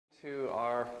To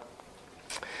our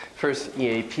first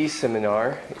EAP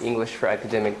seminar, English for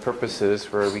Academic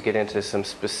Purposes, where we get into some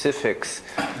specifics.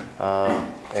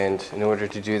 And in order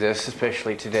to do this,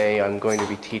 especially today, I'm going to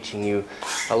be teaching you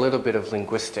a little bit of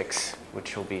linguistics,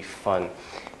 which will be fun,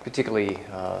 particularly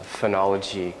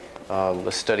phonology, the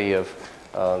study of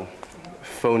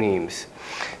phonemes.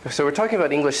 So we're talking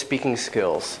about English speaking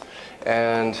skills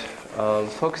and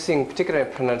focusing particularly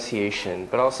on pronunciation,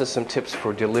 but also some tips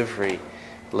for delivery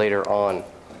later on.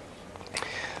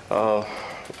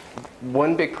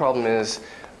 One big problem is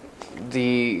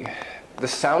the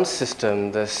sound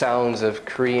system, the sounds of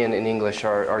Korean and English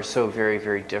are so very,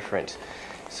 very different.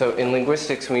 So in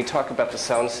linguistics, when we talk about the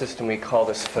sound system, we call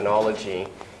this phonology.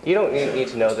 You don't need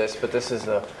to know this, but this is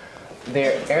the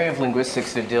area of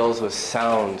linguistics that deals with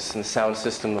sounds and the sound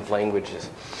system of languages.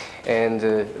 And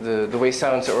the way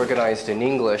sounds are organized in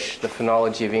English, the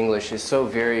phonology of English, is so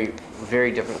very,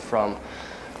 very different from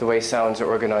the way sounds are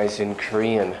organized in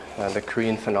Korean, the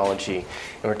Korean phonology.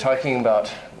 And we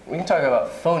can talk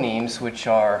about phonemes, which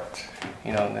are,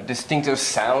 the distinctive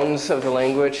sounds of the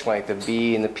language, like the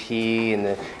B and the P and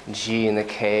the G and the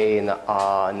K and the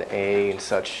A and the A and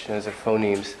such. Those are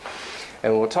phonemes.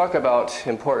 And we'll talk about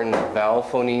important vowel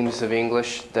phonemes of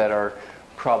English that are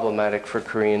problematic for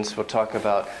Koreans. We'll talk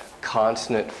about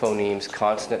consonant phonemes,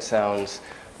 consonant sounds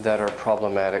that are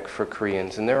problematic for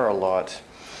Koreans, and there are a lot.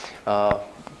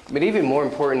 But even more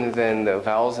important than the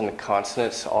vowels and the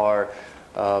consonants are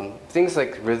things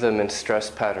like rhythm and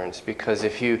stress patterns, because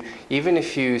even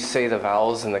if you say the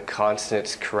vowels and the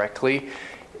consonants correctly,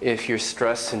 if your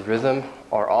stress and rhythm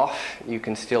are off, you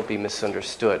can still be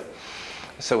misunderstood.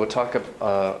 So we'll talk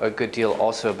a good deal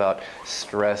also about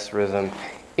stress, rhythm,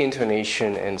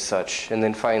 intonation, and such. And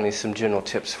then finally, some general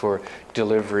tips for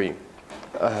delivery,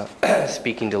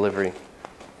 speaking delivery.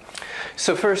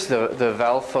 So first, the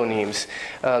vowel phonemes.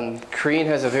 Korean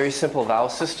has a very simple vowel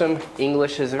system.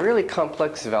 English has a really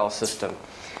complex vowel system.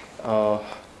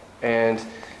 And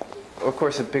of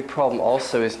course, a big problem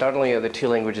also is not only are the two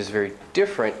languages very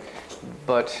different,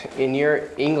 but in your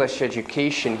English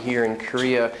education here in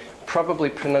Korea, probably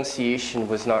pronunciation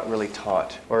was not really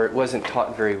taught, or it wasn't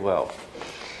taught very well.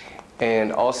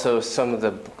 And also some of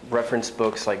the reference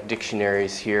books like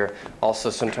dictionaries here also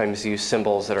sometimes use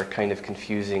symbols that are kind of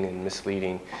confusing and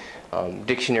misleading.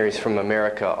 Dictionaries from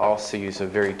America also use a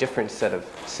very different set of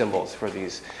symbols for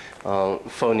these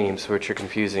phonemes, which are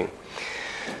confusing.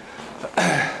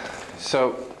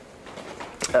 So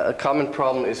a common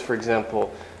problem is, for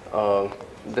example,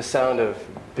 the sound of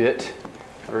bit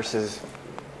versus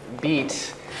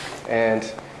beat. And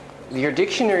your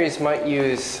dictionaries might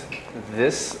use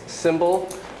this symbol,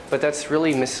 but that's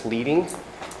really misleading.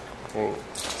 Okay,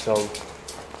 so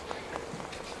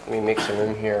let me make some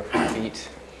room here for beat.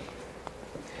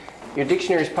 Your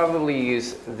dictionaries probably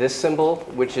use this symbol,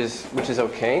 which is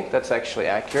okay. That's actually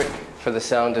accurate for the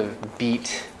sound of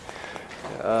beat.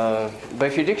 But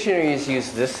if your dictionaries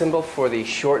use this symbol for the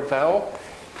short vowel,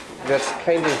 that's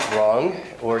kind of wrong,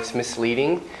 or it's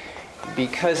misleading,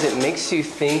 because it makes you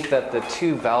think that the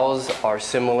two vowels are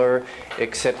similar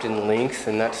except in length,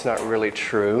 and that's not really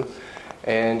true.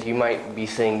 And you might be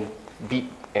saying beat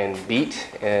and beat,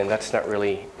 and that's not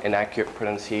really an accurate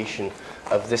pronunciation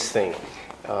of this thing.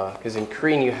 Because in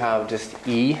Korean you have just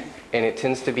E, and it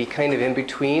tends to be kind of in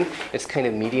between. It's kind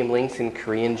of medium length in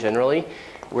Korean generally,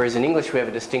 whereas in English we have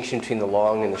a distinction between the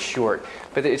long and the short.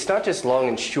 But it's not just long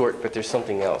and short, but there's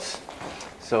something else.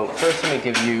 So first let me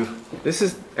give you, this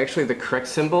is actually the correct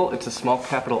symbol. It's a small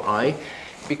capital I,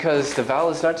 because the vowel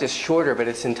is not just shorter, but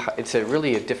it's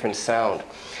really a different sound.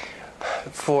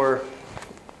 For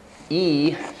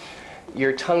E,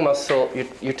 your tongue muscle,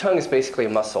 your tongue is basically a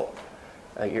muscle.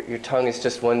 Your tongue is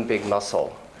just one big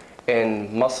muscle.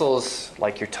 And muscles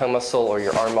like your tongue muscle or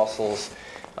your arm muscles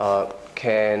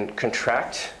can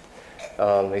contract,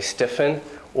 they stiffen,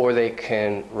 or they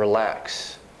can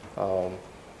relax.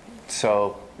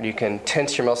 So you can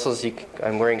tense your muscles.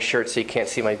 I'm wearing shirts so you can't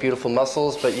see my beautiful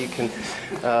muscles, but you can.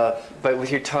 But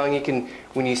with your tongue, you can.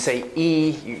 When you say E,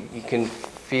 you can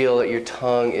feel that your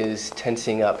tongue is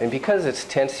tensing up. And because it's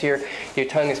tense here, your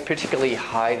tongue is particularly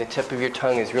high. The tip of your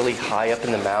tongue is really high up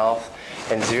in the mouth,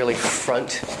 and it's really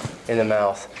front in the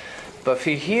mouth. But if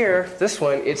you hear this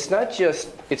one, it's not just.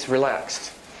 It's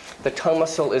relaxed. The tongue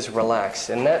muscle is relaxed,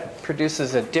 and that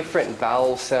produces a different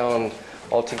vowel sound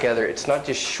altogether. It's not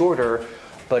just shorter,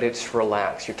 but it's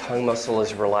relaxed. Your tongue muscle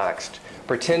is relaxed.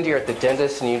 Pretend you're at the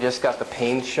dentist and you just got the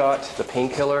pain shot, the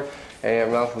painkiller, and your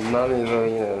mouth,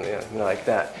 like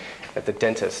that, at the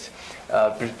dentist.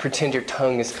 Pretend your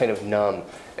tongue is kind of numb.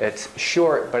 It's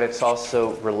short, but it's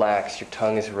also relaxed. Your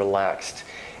tongue is relaxed.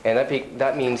 And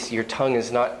that means your tongue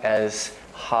is not as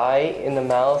high in the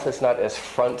mouth, it's not as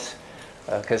front,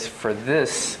 because for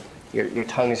this, your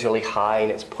tongue is really high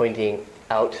and it's pointing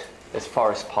out as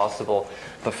far as possible.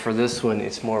 But for this one,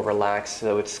 it's more relaxed,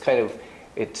 so it's kind of,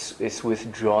 it's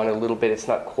withdrawn a little bit. It's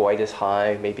not quite as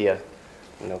high, maybe a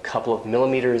couple of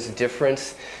millimeters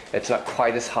difference. It's not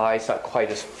quite as high, it's not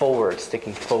quite as forward,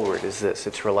 sticking forward as this.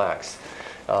 It's relaxed.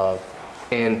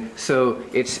 And so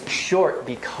it's short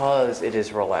because it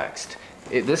is relaxed.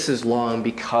 This is long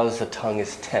because the tongue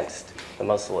is tensed, the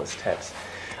muscle is tense.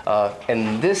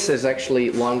 And this is actually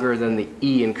longer than the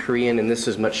E in Korean, and this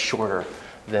is much shorter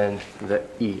than the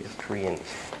E in Korean.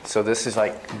 So this is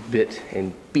like bit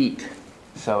and beat.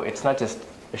 So it's not just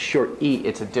a short E,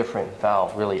 it's a different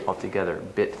vowel really altogether.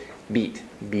 Bit, beat,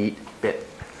 beat, bit.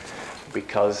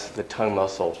 Because the tongue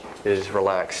muscle is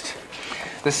relaxed.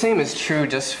 The same is true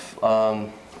just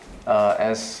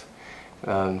as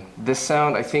this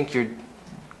sound. I think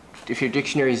if your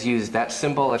dictionaries use that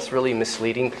symbol, that's really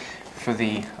misleading for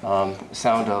the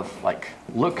sound of like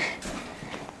look,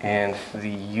 and the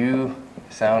U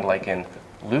sound like in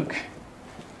Luke.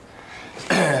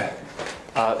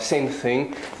 Same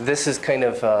thing. This is kind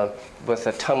of with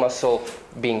the tongue muscle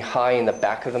being high in the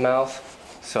back of the mouth.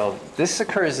 So this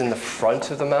occurs in the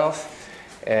front of the mouth,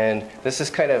 and this is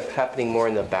kind of happening more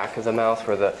in the back of the mouth,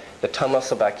 where the tongue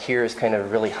muscle back here is kind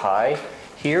of really high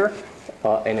here,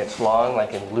 and it's long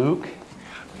like in Luke,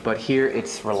 but here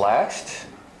it's relaxed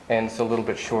and it's a little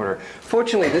bit shorter.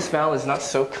 Fortunately, this vowel is not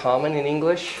so common in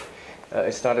English.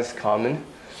 It's not as common,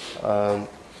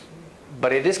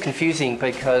 but it is confusing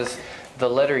because the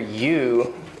letter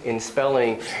U in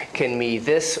spelling can mean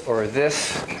this, or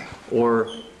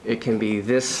it can be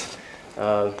this,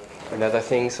 another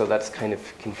thing, so that's kind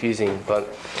of confusing.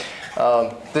 But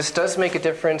this does make a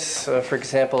difference. For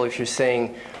example, if you're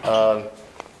saying,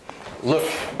 look,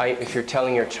 if you're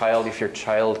telling your child, if your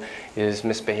child is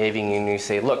misbehaving and you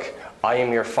say, look, I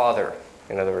am your father.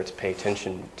 In other words, pay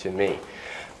attention to me.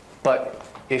 But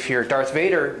if you're Darth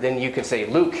Vader, then you can say,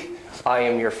 Luke, I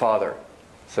am your father.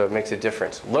 So it makes a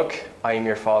difference. Look, I am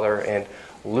your father, and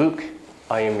Luke,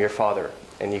 I am your father.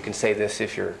 And you can say this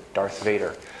if you're Darth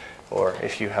Vader, or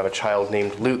if you have a child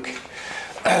named Luke.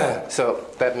 So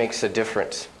that makes a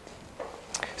difference.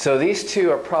 So these two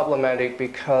are problematic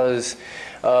because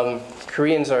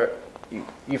Koreans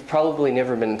you've probably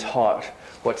never been taught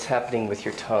what's happening with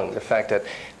your tongue. The fact that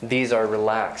these are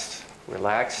relaxed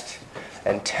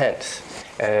and tense.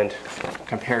 And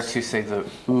compared to, say, the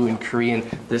U in Korean,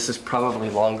 this is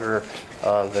probably longer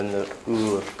than the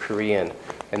U of Korean.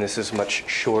 And this is much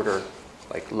shorter,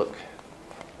 like look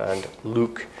and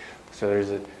Luke. So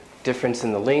there's a difference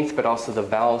in the length, but also the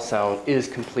vowel sound is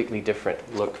completely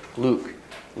different. Look, Luke,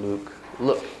 Luke,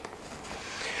 look.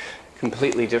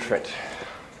 Completely different.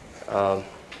 Other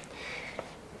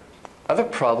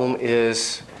problem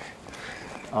is,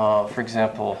 for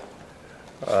example,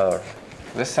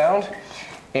 this sound.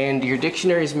 And your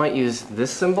dictionaries might use this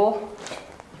symbol.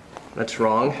 That's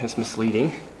wrong, it's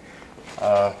misleading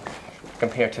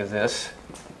compared to this.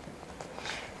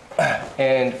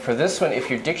 And for this one, if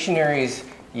your dictionaries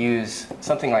use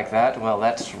something like that, well,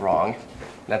 that's wrong.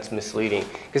 That's misleading,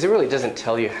 because it really doesn't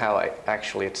tell you how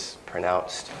actually it's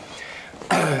pronounced.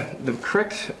 The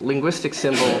correct linguistic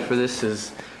symbol for this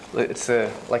is, it's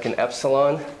like an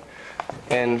epsilon.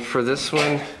 And for this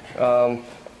one,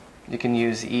 you can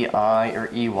use EI or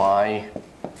EY,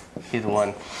 either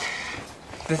one.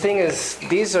 The thing is,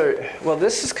 these are, well,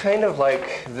 this is kind of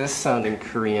like this sound in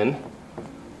Korean,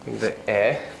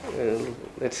 the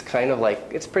it's kind of like,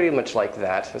 it's pretty much like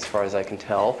that as far as I can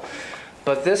tell.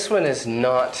 But this one is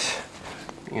not,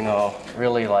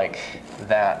 really like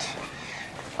that.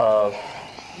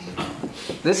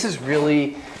 This is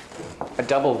really a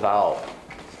double vowel.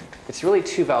 It's really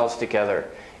two vowels together.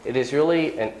 It is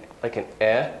really like an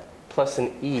plus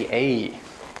an E,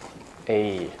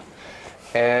 a.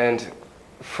 And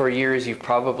for years you've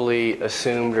probably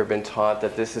assumed or been taught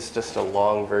that this is just a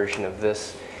long version of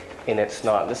this, and it's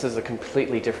not. This is a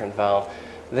completely different vowel.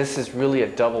 This is really a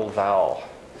double vowel.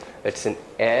 It's an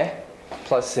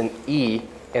plus an E,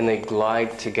 and they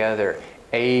glide together.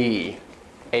 A.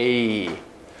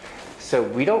 So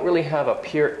we don't really have a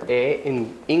pure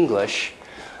in English.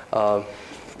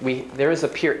 There is a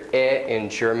pure in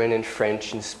German and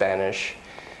French and Spanish,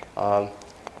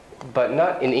 but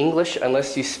not in English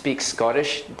unless you speak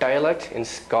Scottish dialect. In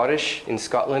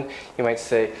Scotland, you might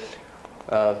say,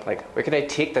 like, where can I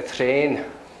take the train?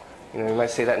 You might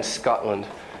say that in Scotland,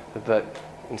 but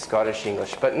in Scottish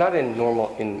English, but not in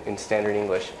normal, in standard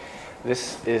English.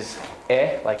 This is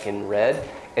like in red,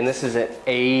 and this is an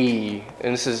A.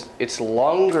 And it's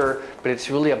longer, but it's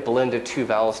really a blend of two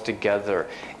vowels together.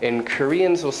 And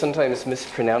Koreans will sometimes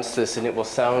mispronounce this, and it will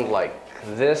sound like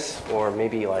this or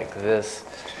maybe like this,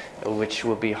 which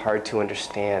will be hard to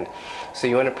understand. So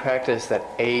you want to practice that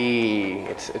A.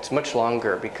 It's much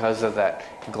longer because of that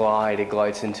glide. It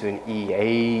glides into an E.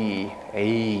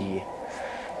 A.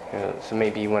 So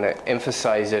maybe you want to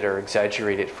emphasize it or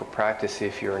exaggerate it for practice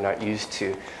if you're not used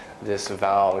to this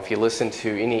vowel. If you listen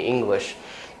to any English,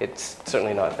 it's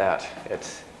certainly not that.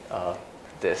 It's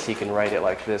this. You can write it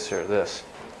like this or this.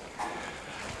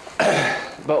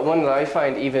 But one that I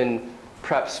find even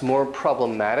perhaps more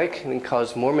problematic and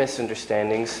cause more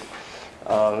misunderstandings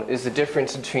is the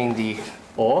difference between the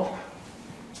O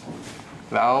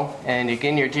vowel, and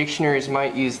again your dictionaries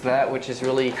might use that, which is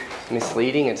really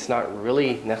misleading. It's not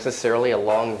really necessarily a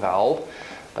long vowel,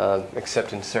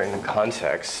 except in certain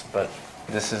contexts, but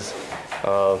this is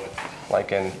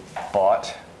like in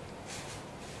bought.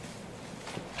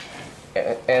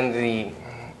 And the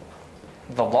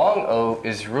long O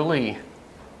is really,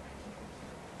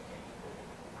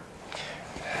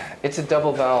 it's a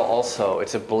double vowel also.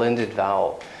 It's a blended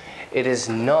vowel. It is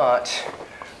not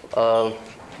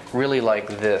really like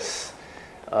this.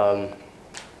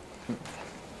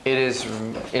 It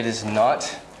is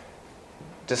not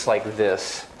just like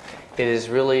this. It is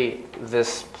really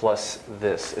this plus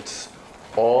this. It's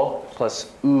O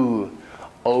plus U,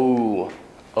 O.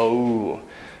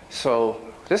 So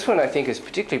this one I think is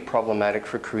particularly problematic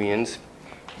for Koreans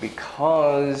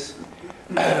because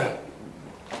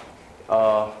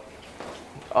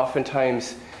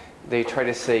oftentimes they try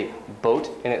to say boat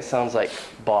and it sounds like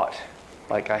bought.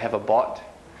 Like I have a bot.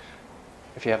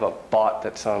 If you have a bot,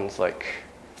 that sounds like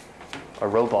a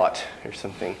robot or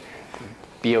something.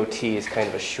 BOT is kind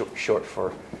of a short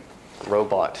for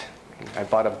robot. I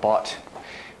bought a bot.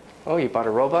 Oh, you bought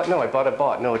a robot? No, I bought a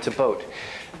bot. No, it's a boat.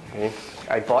 Okay.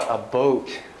 I bought a boat.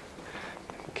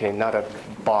 Okay, not a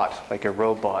bot like a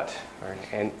robot or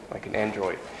like an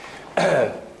android.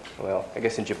 Well, I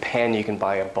guess in Japan you can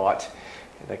buy a bot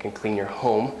that can clean your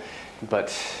home,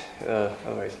 but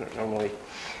otherwise not normally.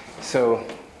 So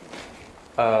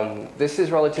this is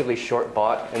relatively short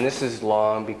bot, and this is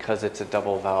long because it's a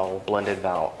double vowel, blended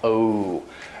vowel. O.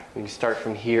 You start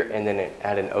from here and then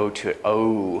add an O to it.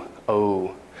 O.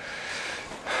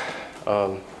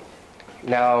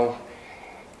 Now,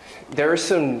 there are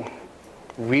some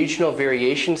regional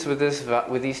variations with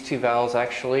these two vowels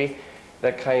actually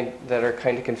that are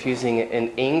kind of confusing.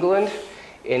 In England,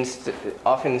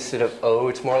 often instead of O,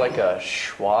 it's more like a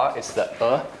schwa. It's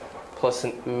the plus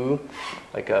an U,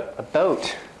 like a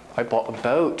boat. I bought a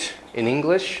boat. In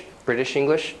English, British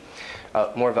English,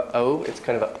 more of a O. It's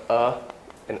kind of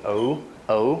an O.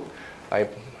 I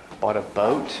bought a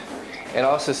boat. And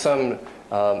also some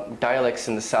dialects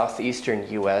in the southeastern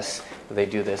U.S., they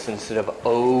do this. Instead of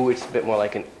O, it's a bit more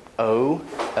like an O.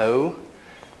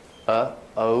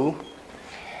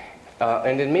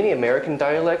 And in many American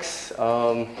dialects,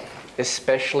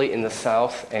 especially in the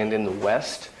south and in the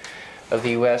west of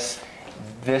the U.S.,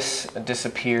 this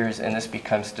disappears and this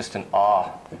becomes just an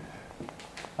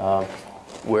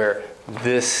where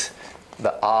the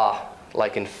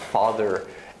like in father,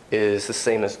 is the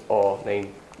same as O.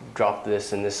 They drop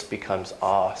this and this becomes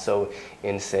So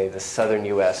in, say, the southern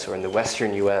U.S. or in the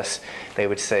western U.S., they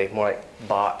would say more like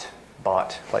bought,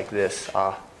 like this,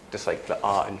 just like the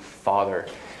in father,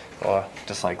 or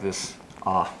just like this,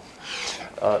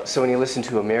 So when you listen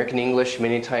to American English,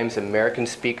 many times American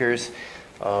speakers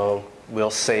will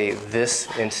say this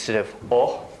instead of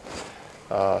O,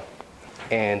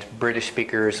 and British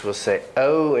speakers will say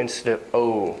O instead of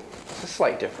O. It's a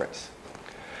slight difference.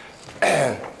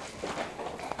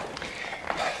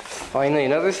 Finally,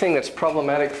 another thing that's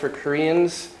problematic for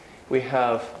Koreans, we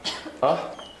have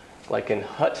like in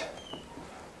hut,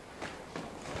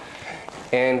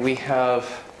 and we have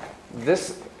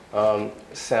this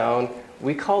sound.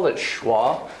 We call it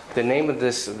schwa. The name of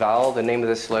this vowel, the name of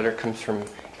this letter comes from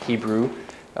Hebrew,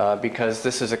 because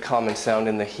this is a common sound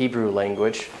in the Hebrew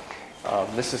language.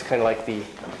 This is kind of like these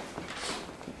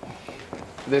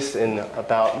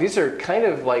are kind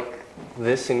of like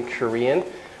this in Korean.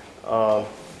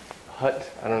 Hut,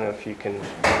 I don't know if you can,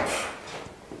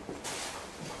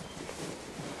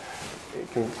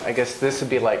 I guess this would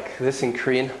be like this in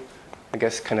Korean. I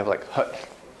guess kind of like hut.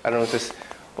 I don't know if this,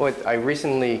 I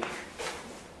recently,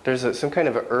 there's some kind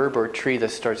of a herb or tree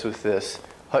that starts with this.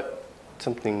 Hut,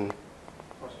 something,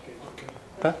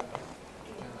 huh?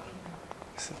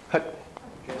 Hut,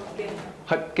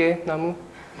 hutge namu?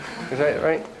 Is that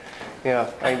right? Yeah,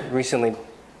 I recently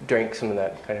drank some of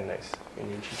that, kind of nice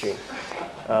Indian drink.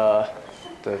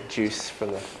 the juice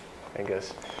from the, I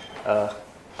guess.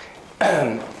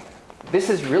 This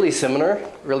is really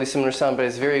similar sound, but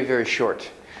it's very, very short.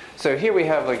 So here we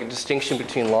have like a distinction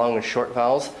between long and short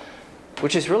vowels,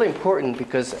 which is really important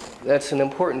because that's an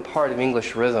important part of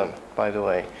English rhythm, by the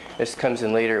way. This comes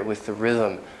in later with the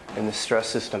rhythm and the stress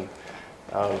system.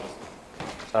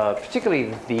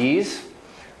 Particularly these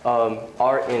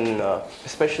are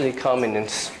especially common in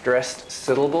stressed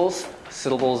syllables.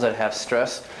 Syllables that have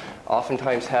stress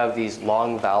oftentimes have these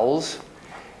long vowels.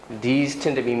 These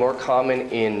tend to be more common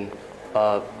in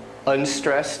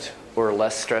unstressed or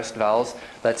less stressed vowels.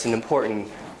 That's an important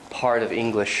part of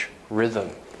English rhythm.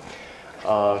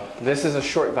 This is a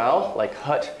short vowel, like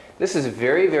hut. This is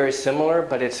very, very similar,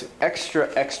 but it's extra,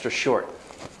 extra short.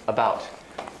 About,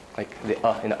 like the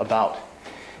in about.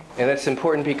 And that's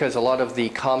important because a lot of the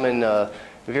common,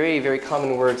 very, very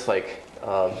common words like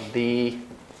the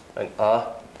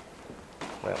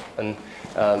and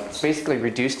it's basically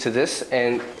reduced to this,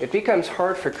 and it becomes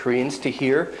hard for Koreans to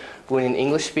hear when an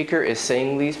English speaker is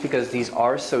saying these because these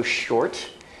are so short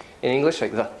in English,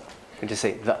 like the. You just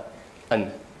say the,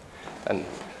 and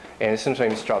it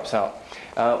sometimes drops out.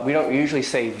 We don't usually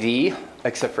say the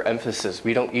except for emphasis.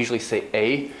 We don't usually say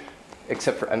a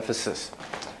except for emphasis.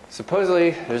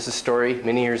 Supposedly, there's a story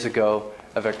many years ago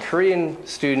of a Korean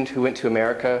student who went to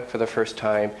America for the first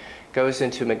time, goes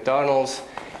into McDonald's,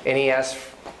 and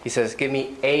he says, give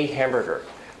me a hamburger.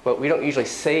 But we don't usually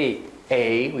say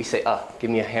a, we say give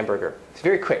me a hamburger. It's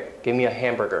very quick, give me a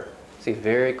hamburger. See,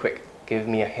 very quick, give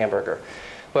me a hamburger.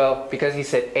 Well, because he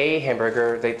said a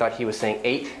hamburger, they thought he was saying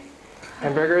 8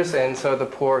 hamburgers, and so the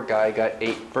poor guy got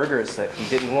 8 burgers that he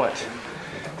didn't want.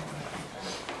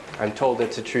 I'm told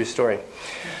it's a true story.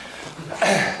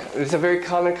 It's a very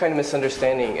common kind of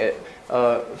misunderstanding.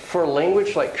 For a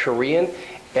language like Korean,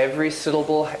 every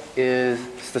syllable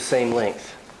is the same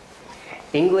length.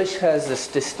 English has this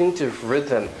distinctive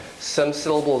rhythm. Some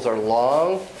syllables are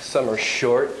long, some are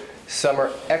short, some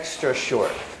are extra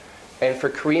short. And for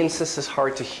Koreans, this is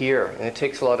hard to hear, and it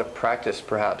takes a lot of practice,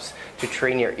 perhaps, to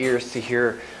train your ears to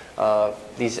hear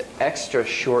these extra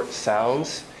short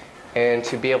sounds and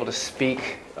to be able to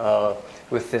speak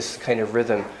with this kind of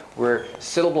rhythm where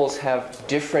syllables have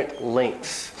different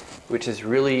lengths, which is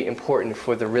really important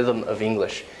for the rhythm of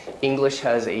English. English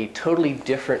has a totally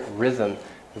different rhythm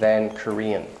than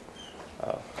Korean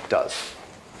does.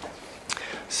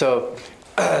 So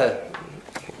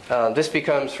this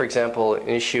becomes, for example, an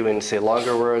issue in, say,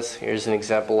 longer words. Here's an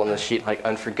example on the sheet, like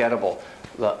unforgettable.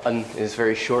 The un is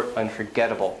very short,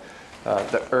 unforgettable.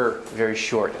 The very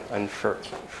short,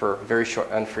 very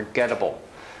short, unforgettable.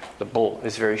 The bull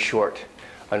is very short,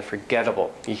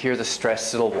 unforgettable. You hear the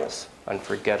stressed syllables,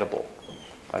 unforgettable.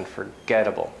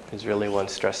 Unforgettable is really one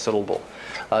stressed syllable.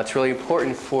 It's really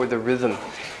important for the rhythm.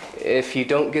 If you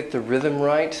don't get the rhythm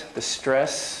right, the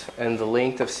stress and the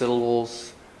length of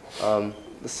syllables, the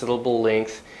syllable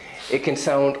length, it can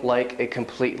sound like a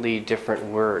completely different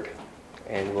word.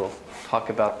 And we'll talk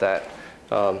about that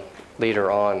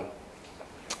later on.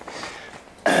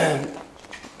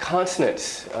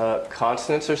 Consonants.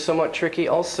 Consonants are somewhat tricky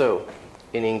also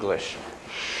in English.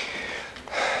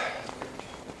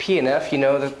 P and F, you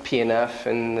know the P and F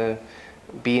and the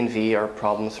B and V are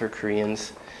problems for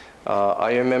Koreans.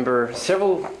 I remember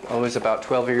it was about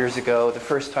 12 years ago, the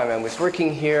first time I was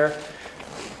working here.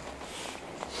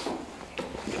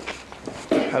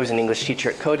 I was an English teacher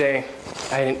at Kode.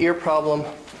 I had an ear problem.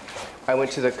 I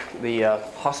went to the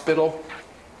hospital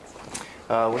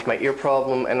with my ear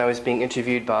problem, and I was being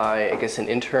interviewed by, I guess, an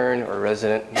intern or a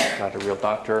resident, not a real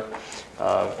doctor.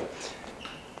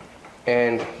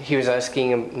 And he was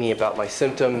asking me about my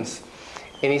symptoms,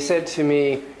 and he said to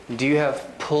me, "Do you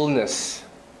have pullness?"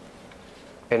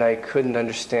 And I couldn't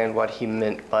understand what he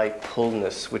meant by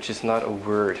pullness, which is not a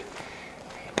word.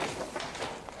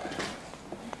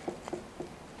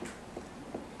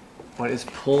 What is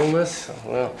pullness?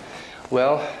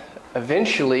 Well,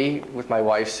 eventually, with my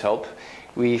wife's help,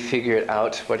 we figured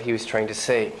out what he was trying to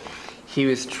say. He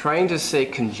was trying to say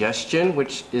congestion,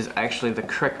 which is actually the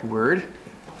correct word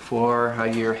for how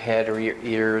your head or your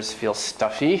ears feel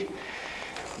stuffy.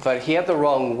 But he had the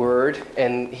wrong word,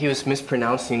 and he was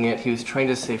mispronouncing it. He was trying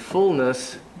to say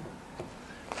fullness,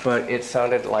 but it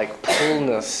sounded like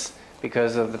pullness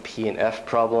because of the P and F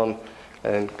problem.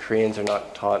 And Koreans are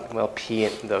not taught, well, P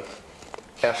and the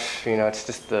F, it's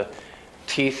just the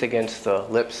teeth against the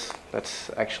lips.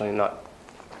 That's actually not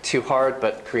too hard,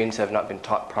 but Koreans have not been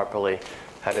taught properly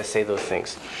how to say those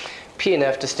things. P and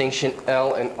F distinction,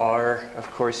 L and R, of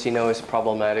course, is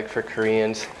problematic for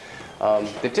Koreans.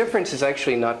 The difference is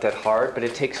actually not that hard, but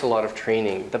it takes a lot of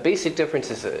training. The basic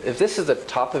difference is if this is the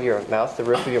top of your mouth, the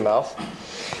roof of your mouth,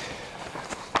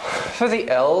 for the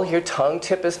L, your tongue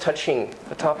tip is touching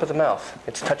the top of the mouth.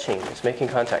 It's touching, it's making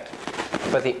contact.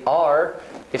 For the R,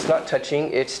 it's not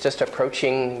touching, it's just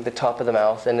approaching the top of the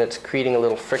mouth and it's creating a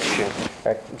little friction.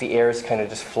 Right? The air is kind of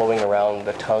just flowing around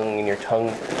the tongue and your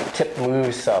tongue tip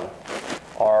moves some.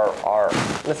 R, R.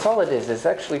 That's all it is. It's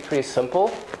actually pretty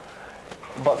simple.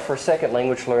 But for second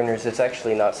language learners, it's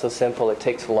actually not so simple. It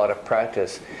takes a lot of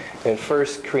practice. And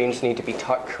first, Koreans need to be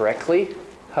taught correctly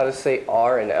how to say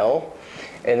R and L.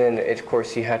 And then, of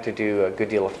course, you have to do a good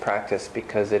deal of practice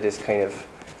because it is kind of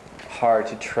hard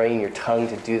to train your tongue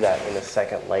to do that in a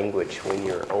second language when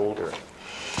you're older.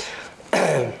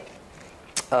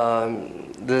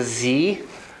 The Z,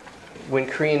 when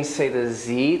Koreans say the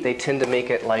Z, they tend to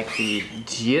make it like the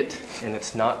jiet, and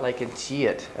it's not like a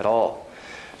jiet at all.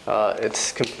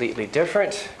 It's completely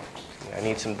different. I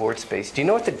need some board space. Do you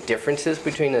know what the difference is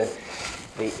between the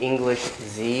English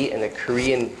Z and the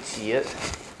Korean jiet?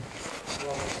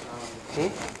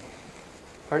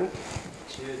 Pardon?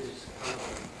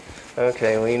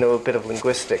 Okay, well, you know a bit of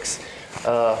linguistics.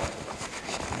 The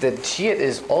jiet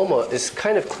is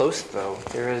kind of close, though.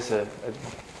 There is a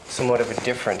somewhat of a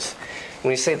difference.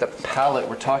 When we say the palate,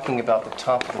 we're talking about the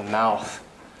top of the mouth.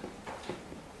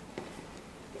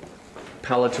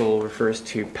 Palatal refers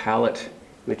to palate,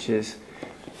 which is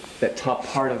that top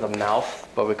part of the mouth,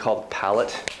 what we call the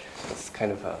palate. That's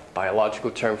kind of a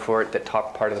biological term for it, that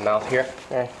top part of the mouth here.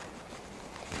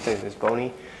 It's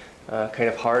bony, kind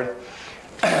of hard.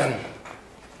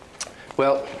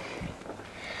 Well,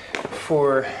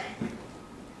 for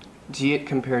jiet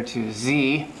compared to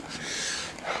Z,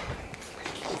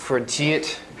 for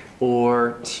jiet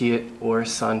or tiet or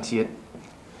santiet,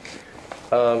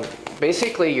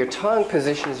 basically your tongue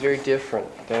position is very different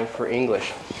than for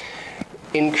English.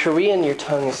 In Korean, your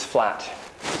tongue is flat.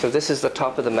 So this is the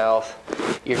top of the mouth.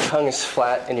 Your tongue is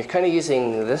flat, and you're kind of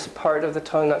using this part of the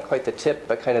tongue, not quite the tip,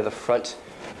 but kind of the front,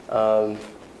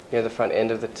 near the front end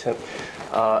of the tip.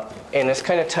 And it's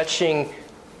kind of touching,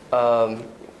 not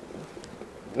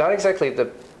exactly the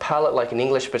palate like in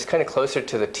English, but it's kind of closer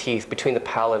to the teeth, between the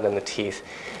palate and the teeth.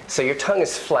 So your tongue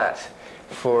is flat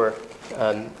for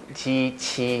ji,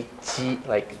 chi, ji,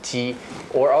 like ji,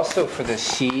 or also for the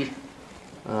shi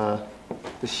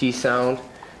sound,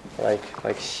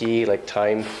 like shi, like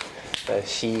time,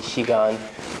 shigan.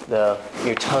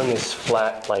 Your tongue is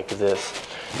flat like this.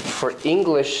 For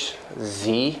English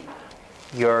Z,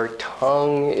 your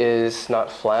tongue is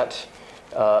not flat.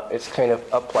 It's kind of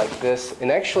up like this. And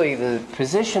actually, the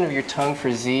position of your tongue for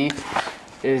Z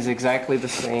is exactly the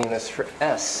same as for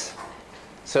S.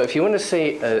 So if you want to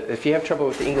say, if you have trouble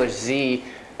with the English Z,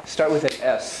 start with an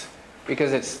S,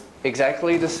 because it's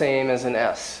exactly the same as an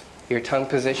S. Your tongue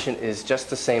position is just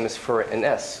the same as for an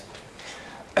S.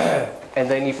 And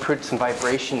then you put some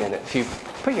vibration in it. If you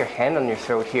put your hand on your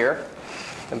throat here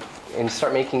and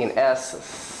start making an S,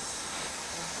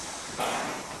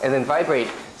 and then vibrate.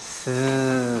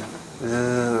 You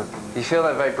feel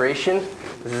that vibration?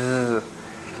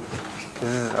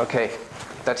 Okay,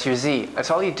 that's your Z. That's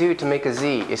all you do to make a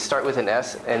Z, is start with an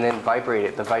S and then vibrate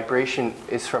it. The vibration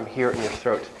is from here in your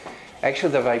throat.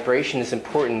 Actually, the vibration is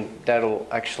important. That'll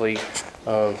actually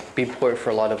be important for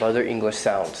a lot of other English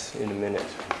sounds in a minute.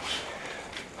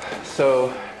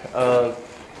 So,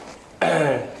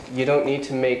 you don't need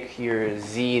to make your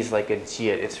Z's like a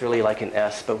jiet. It's really like an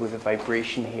S, but with a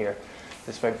vibration here.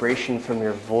 This vibration from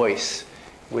your voice,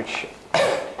 which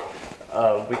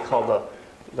we call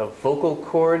the vocal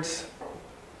cords,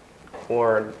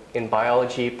 or in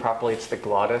biology, properly it's the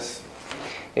glottis.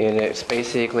 And it's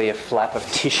basically a flap of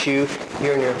tissue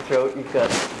here in your throat. You've got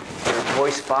your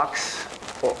voice box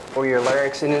or your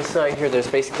larynx, and inside here there's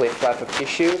basically a flap of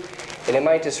tissue. And it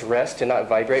might just rest and not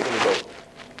vibrate when you go.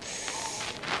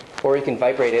 Or you can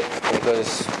vibrate it and it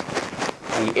goes,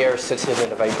 the air sits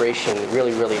in a vibration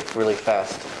really, really, really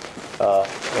fast.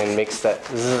 And makes that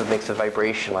zzz, makes a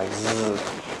vibration like zzz.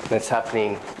 And it's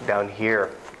happening down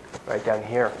here, right down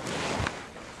here.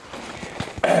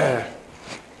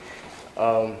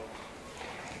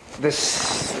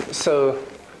 So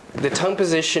the tongue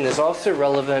position is also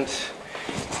relevant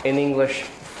in English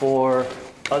for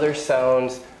other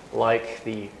sounds like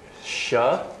the sh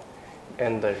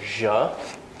and the zh.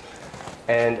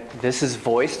 And this is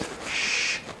voiced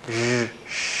sh, zh,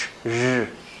 sh, zh.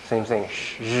 Same thing,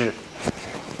 sh, zh.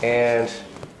 And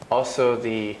also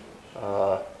the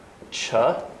ch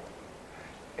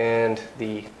and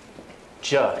the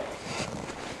j.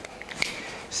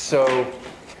 So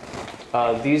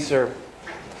these are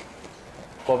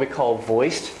what we call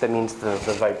voiced. That means the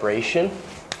vibration.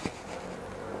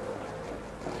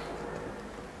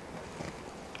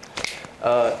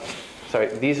 Sorry,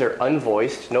 these are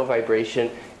unvoiced, no vibration.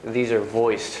 These are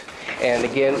voiced. And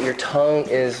again, your tongue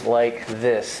is like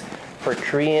this. For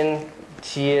Korean,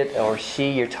 jiet or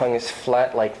shi, your tongue is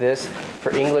flat like this.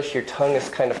 For English, your tongue is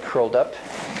kind of curled up.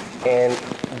 And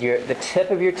the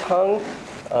tip of your tongue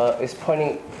is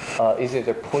pointing, is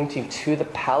either pointing to the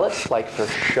palate, like for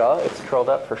sh, it's curled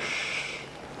up for sh,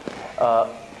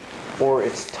 or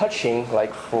it's touching,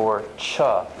 like for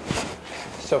cha.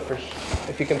 So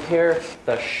if you compare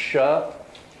the sh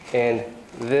and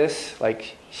this,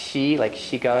 like shi, like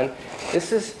shigan,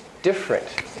 this is different.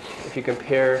 If you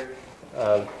compare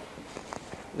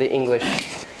the English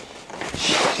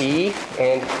she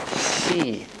and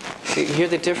she. You hear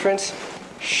the difference?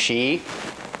 She,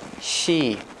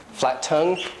 flat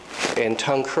tongue and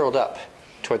tongue curled up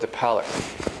toward the palate.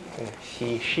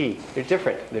 She. They're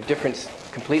different. They're different,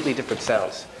 completely different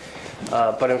sounds.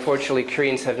 But unfortunately,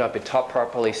 Koreans have not been taught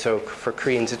properly, so for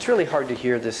Koreans, it's really hard to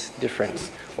hear this difference,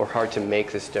 or hard to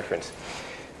make this difference.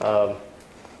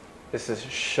 This is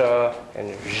sh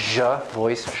and zh,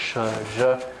 voice, sh,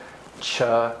 zh,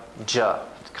 cha, ja.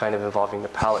 It's kind of involving the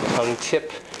palate. Tongue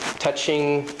tip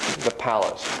touching the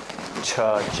palate.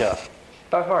 Cha, ja.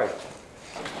 Not hard,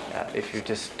 if you're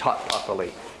just taught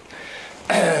properly.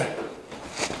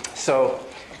 So,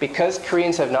 because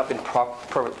Koreans have not been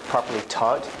properly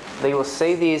taught, they will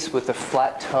say these with a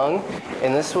flat tongue,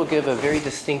 and this will give a very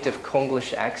distinctive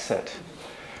Konglish accent.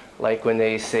 Like when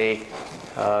they say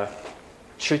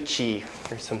chuchi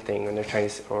or something, when they're trying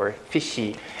to, or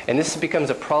fishy. And this becomes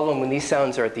a problem when these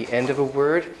sounds are at the end of a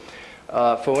word.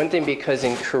 For one thing, because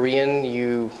in Korean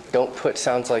you don't put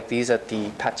sounds like these at the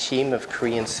pachim of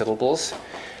Korean syllables.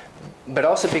 But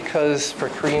also because for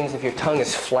Koreans, if your tongue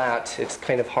is flat, it's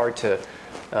kind of hard to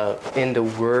end a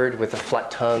word with a flat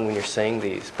tongue when you're saying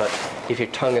these. But if your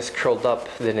tongue is curled up,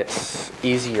 then it's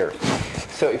easier.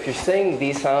 So if you're saying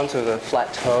these sounds with a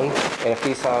flat tongue, and if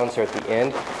these sounds are at the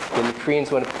end, then the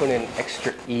Koreans want to put an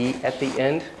extra E at the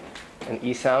end, an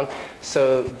E sound.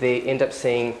 So they end up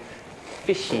saying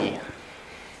fishy,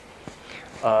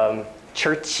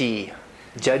 churchy,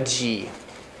 judgy,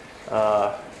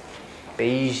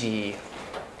 beigey,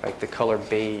 like the color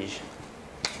beige,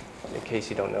 in case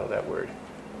you don't know that word,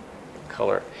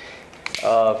 color.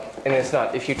 And it's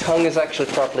not. If your tongue is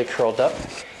actually properly curled up,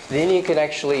 then you can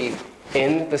actually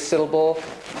end the syllable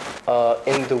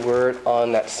in the word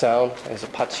on that sound as a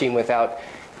pachim without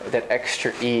that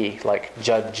extra E, like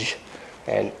judge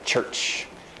and church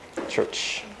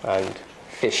and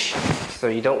fish. So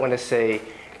you don't want to say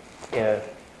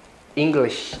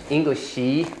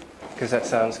Englishy, because that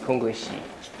sounds Konglishy.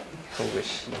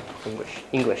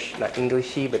 English, not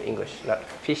Englishy, but English. Not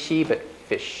fishy, but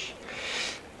fish.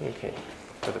 Okay,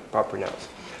 for the proper nouns.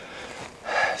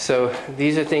 So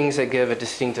these are things that give a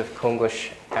distinctive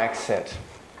Konglish accent.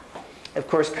 Of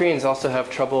course, Koreans also have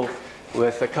trouble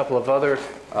with a couple of other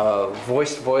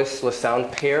voiced-voiceless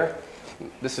sound pair.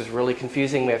 This is really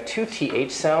confusing. We have two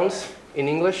TH sounds in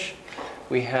English.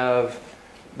 We have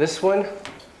this one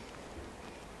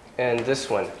and this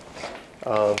one.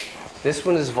 This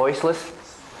one is voiceless,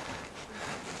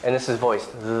 and this is voiced.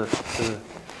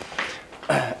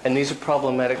 And these are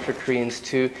problematic for Koreans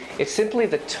too. It's simply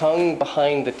the tongue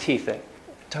behind the teeth, the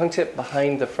tongue tip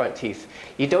behind the front teeth.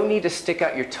 You don't need to stick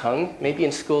out your tongue. Maybe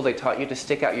in school they taught you to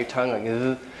stick out your tongue like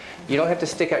You don't have to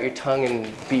stick out your tongue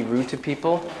and be rude to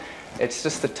people. It's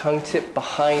just the tongue tip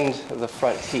behind the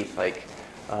front teeth, like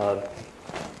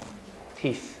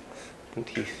teeth, and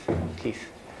teeth, teeth,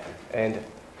 and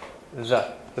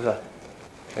the,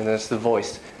 and that's the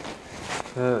voice.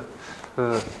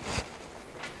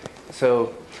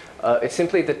 So it's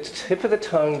simply the tip of the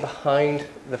tongue behind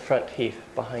the front teeth,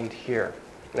 behind here.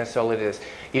 That's all it is.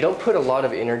 You don't put a lot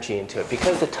of energy into it.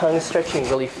 Because the tongue is stretching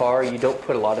really far, you don't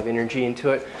put a lot of energy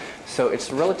into it. So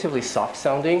it's relatively soft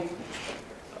sounding.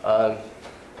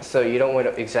 So you don't want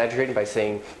to exaggerate it by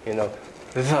saying, you know,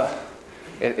 the.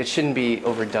 It shouldn't be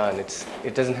overdone.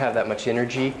 It doesn't have that much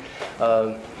energy.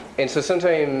 And so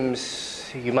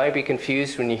sometimes you might be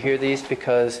confused when you hear these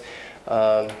because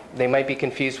they might be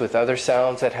confused with other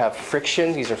sounds that have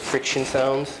friction. These are friction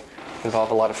sounds,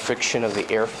 involve a lot of friction of the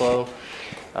airflow.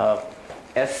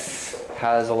 S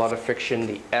has a lot of friction.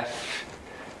 The F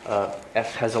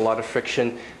has a lot of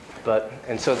friction,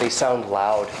 and so they sound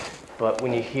loud. But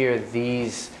when you hear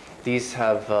these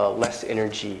have less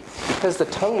energy because the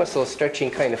tongue muscle is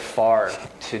stretching kind of far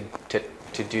to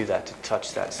do that, to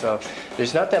touch that. So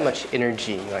there's not that much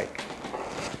energy, like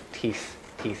teeth.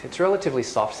 It's relatively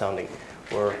soft sounding.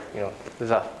 or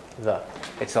the.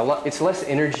 It's less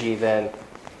energy than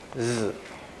z.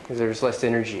 There's less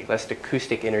energy, less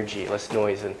acoustic energy, less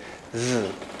noise than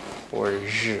z or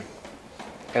zh.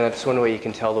 And that's one way you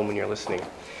can tell them when you're listening.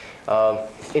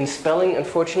 In spelling,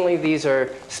 unfortunately, these are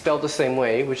spelled the same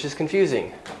way, which is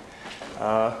confusing.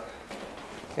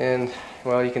 And,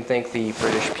 well, you can thank the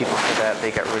British people for that.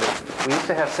 They got rid of... We used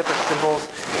to have separate symbols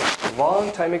a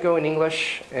long time ago in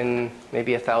English, and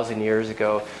maybe 1,000 years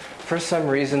ago. For some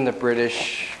reason, the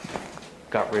British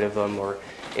got rid of them, or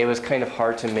it was kind of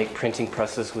hard to make printing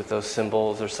presses with those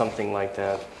symbols or something like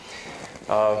that.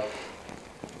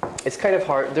 It's kind of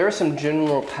hard. There are some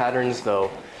general patterns, though.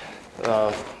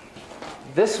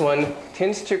 This one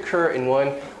tends to occur in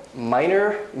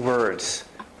minor words,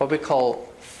 what we call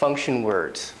function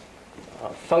words.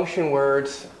 Function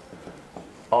words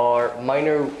are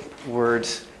minor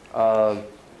words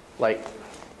like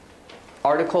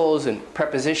articles and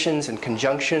prepositions and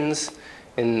conjunctions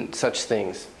and such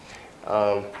things.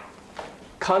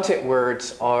 Content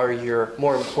words are your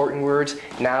more important words.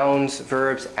 Nouns,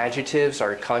 verbs, adjectives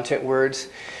are content words.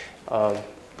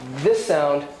 This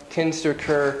sound tends to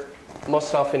occur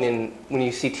most often when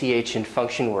you see th in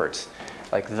function words,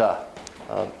 like the,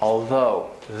 although,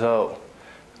 though.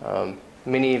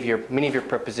 Many of your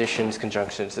prepositions,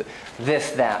 conjunctions,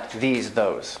 this, that, these,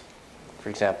 those, for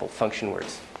example, function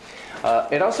words.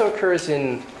 It also occurs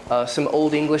in some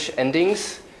Old English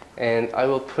endings, and I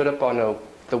will put up on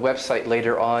the website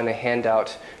later on a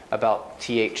handout about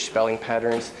th spelling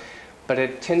patterns. But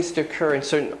it tends to occur in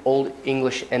certain Old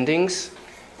English endings.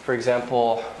 For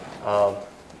example,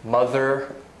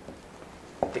 mother,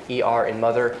 the ER in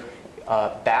mother.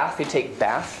 Bath, you take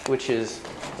bath, which is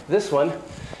this one,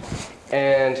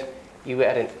 and you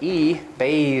add an E,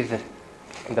 bathe,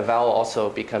 and the vowel also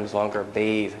becomes longer,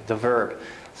 bathe, the verb.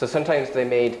 So sometimes they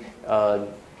made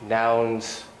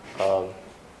nouns or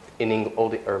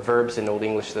verbs in Old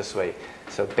English this way.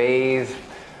 So bathe,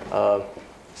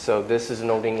 so this is an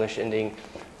Old English ending.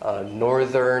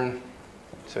 Northern,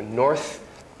 so north,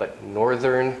 but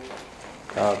northern.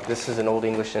 This is an Old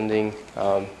English ending.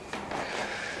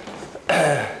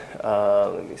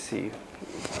 Let me see.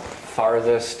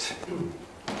 Farthest.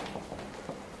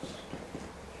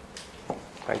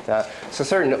 Like that. So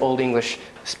certain Old English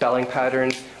spelling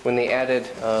patterns, when they added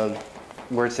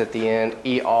words at the end,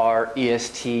 ER,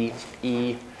 EST,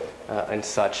 E, and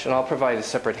such. And I'll provide a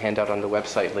separate handout on the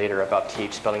website later about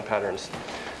TH spelling patterns.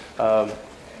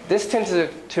 This tends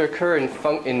to occur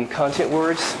in content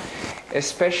words,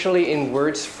 especially in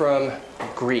words from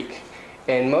Greek.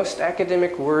 And most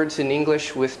academic words in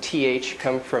English with TH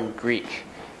come from Greek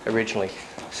originally.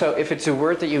 So if it's a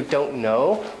word that you don't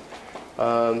know,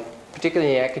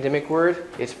 particularly an academic word,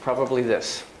 it's probably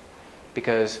this.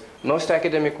 Because most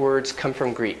academic words come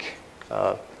from Greek,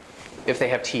 if they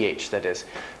have TH, that is.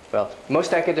 Well,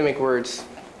 most academic words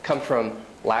come from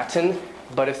Latin,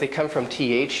 but if they come from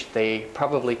TH, they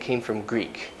probably came from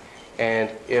Greek.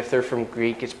 And if they're from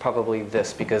Greek, it's probably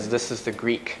this, because this is the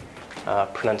Greek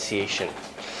pronunciation.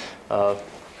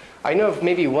 I know of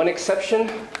maybe one exception,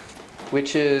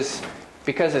 which is,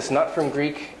 because it's not from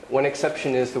Greek, one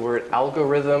exception is the word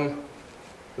algorithm.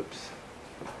 Oops.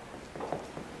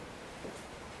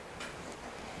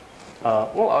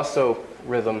 Well, also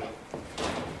rhythm.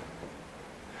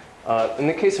 In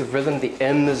the case of rhythm, the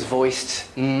M is voiced,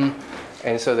 and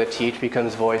so the TH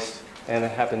becomes voiced, and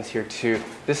it happens here too.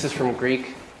 This is from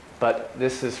Greek, but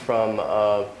this is from,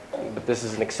 but this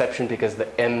is an exception because the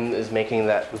M is making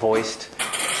that voiced.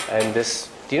 And this,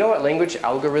 do you know what language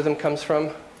algorithm comes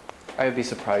from? I would be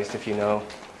surprised if you know.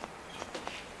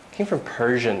 It came from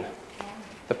Persian,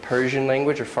 the Persian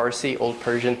language, or Farsi, Old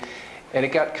Persian. And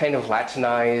it got kind of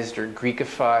Latinized or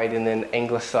Greekified and then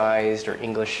Anglicized or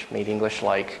English, made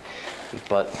English-like.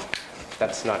 But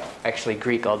that's not actually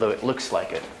Greek, although it looks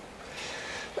like it.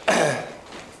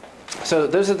 So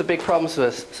those are the big problems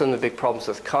with, some of the big problems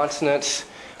with consonants.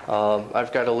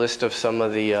 I've got a list of some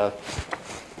of the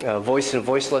voice and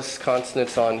voiceless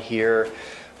consonants on here.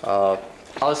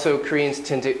 Also, Koreans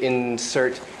tend to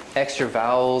insert extra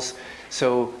vowels.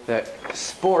 So that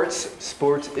sports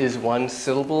is one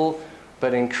syllable.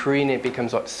 But in Korean, it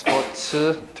becomes what? Sports,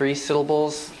 3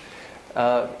 syllables.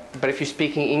 But if you're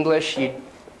speaking English, you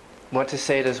want to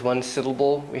say it as one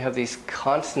syllable. We have these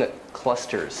consonant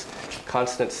clusters,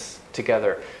 consonants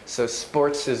together. So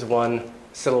sports is one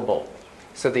syllable.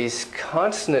 So these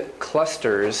consonant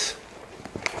clusters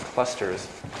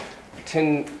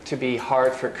tend to be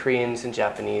hard for Koreans and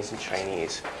Japanese and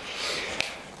Chinese.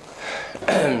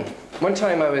 One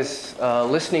time I was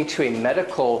listening to a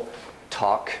medical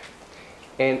talk,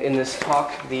 And in this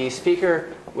talk, the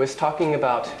speaker was talking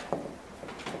about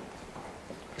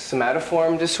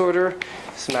somatoform disorder.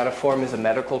 Somatoform is a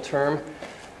medical term,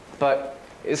 but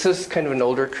this is kind of an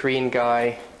older Korean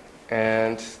guy,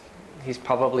 and he's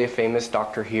probably a famous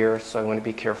doctor here, so I want to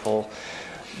be careful.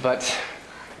 But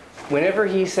whenever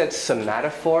he said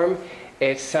somatoform,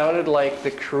 it sounded like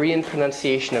the Korean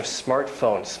pronunciation of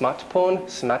smartphone.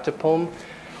 Smartphone.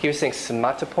 He was saying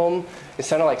smartphone. It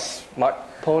sounded like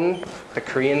smartphone, the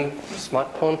Korean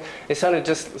smartphone. It sounded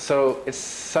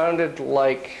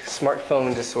like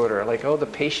smartphone disorder. Like, oh, the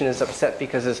patient is upset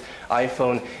because his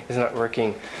iPhone is not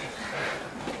working.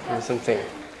 Or something.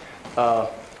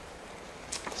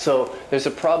 So there's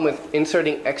a problem with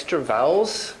inserting extra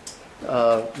vowels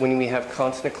when we have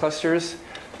consonant clusters.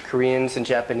 Koreans and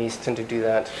Japanese tend to do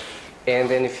that. And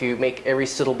then if you make every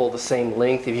syllable the same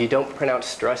length, if you don't pronounce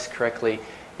stress correctly,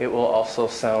 it will also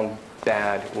sound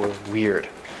bad or weird.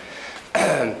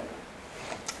 A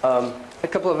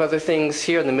couple of other things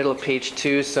here in the middle of page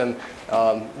 2, some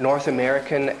North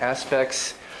American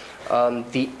aspects.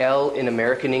 The L in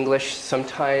American English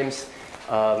sometimes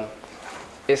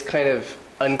is kind of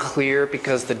unclear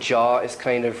because the jaw is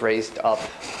kind of raised up.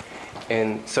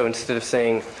 And so instead of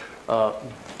saying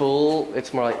bull,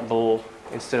 it's more like bull.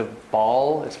 Instead of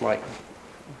ball, it's more like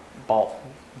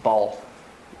ball.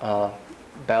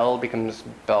 Bell becomes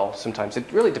bell sometimes. It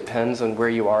really depends on where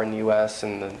you are in the US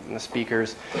and the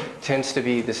speakers. It tends to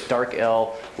be this dark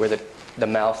L where the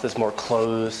mouth is more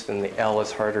closed and the L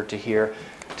is harder to hear.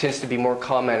 It tends to be more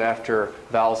common after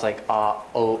vowels like ah,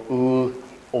 o, u,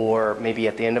 or maybe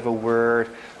at the end of a word.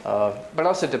 But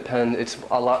also depends, it's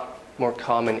a lot more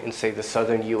common in, say, the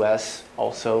southern US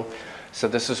also. So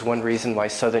this is one reason why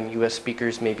southern US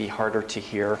speakers may be harder to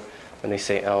hear when they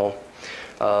say L.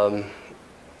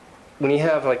 When you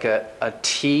have like a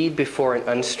T before an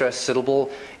unstressed syllable,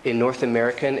 in North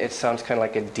American it sounds kind of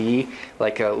like a D,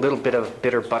 like a little bit of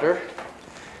bitter butter.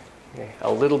 Okay.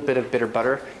 A little bit of bitter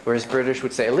butter, whereas British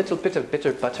would say a little bit of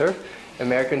bitter butter.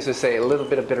 Americans would say a little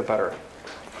bit of bitter butter.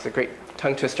 It's a great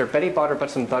tongue twister. Betty bought her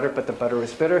some butter, but the butter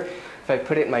was bitter. If I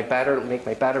put it in my batter, it'll make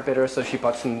my batter bitter, so she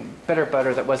bought some bitter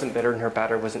butter that wasn't bitter, and her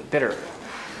batter wasn't bitter.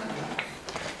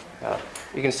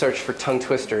 You can search for tongue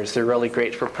twisters. They're really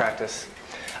great for practice.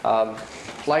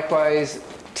 Likewise,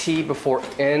 T before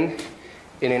N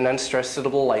in an unstressed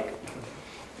syllable, like,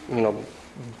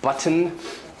 button,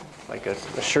 like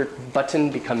a shirt button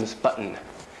becomes button.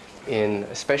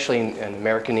 Especially in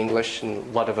American English and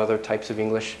a lot of other types of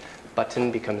English,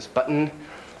 button becomes button.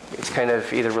 It's kind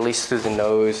of either released through the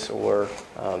nose or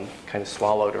kind of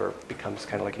swallowed, or becomes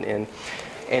kind of like an N.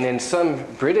 And in some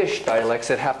British dialects,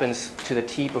 it happens to the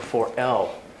T before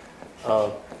L.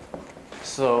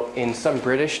 So in some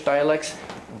British dialects,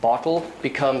 bottle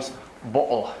becomes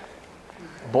bottle.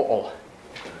 Bottle.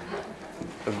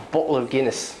 A bottle of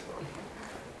Guinness.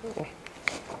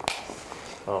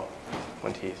 Oh,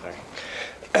 one T, sorry.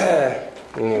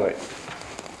 Anyway.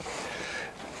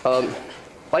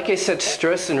 Like I said,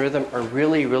 stress and rhythm are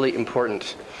really, really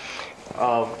important.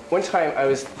 One time I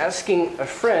was asking a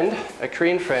friend, a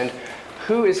Korean friend,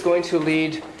 who is going to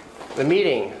lead the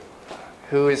meeting?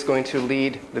 Who is going to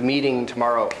lead the meeting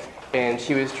tomorrow? And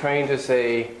she was trying to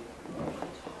say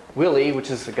Willie,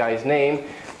 which is the guy's name,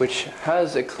 which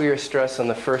has a clear stress on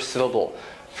the first syllable.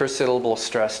 First syllable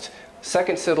stressed.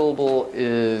 Second syllable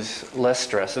is less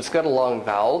stressed. It's got a long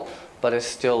vowel, but it's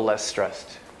still less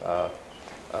stressed.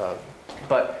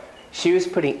 But she was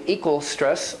putting equal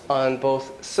stress on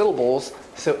both syllables,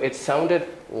 so it sounded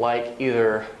like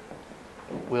either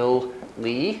Will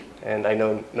Lee, and I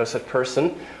know no such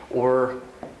person, or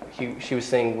she was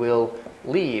saying will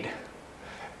lead.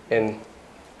 And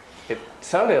it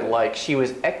sounded like she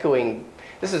was echoing,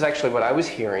 this is actually what I was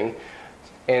hearing,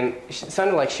 and it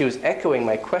sounded like she was echoing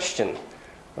my question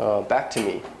back to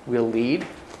me, will lead.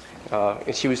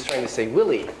 And she was trying to say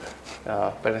Willie,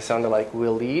 but it sounded like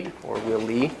will lead or will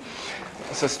Lee.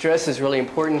 So stress is really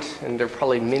important, and there are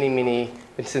probably many, many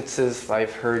instances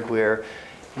I've heard where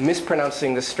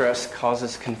mispronouncing the stress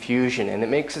causes confusion, and it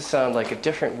makes it sound like a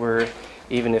different word,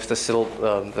 even if the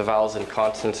vowels and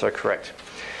consonants are correct.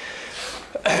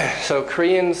 So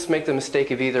Koreans make the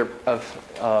mistake of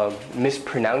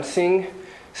mispronouncing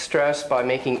stress by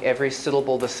making every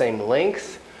syllable the same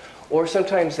length, or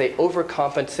sometimes they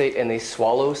overcompensate and they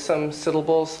swallow some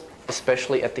syllables,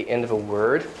 especially at the end of a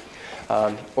word,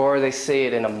 or they say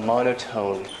it in a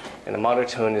monotone. And a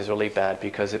monotone is really bad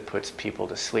because it puts people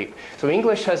to sleep. So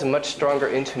English has a much stronger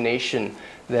intonation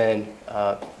than,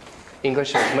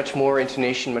 English has much more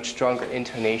intonation, much stronger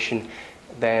intonation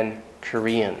than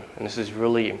Korean. And this is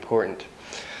really important.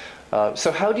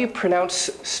 So how do you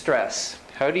pronounce stress?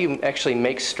 How do you actually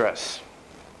make stress?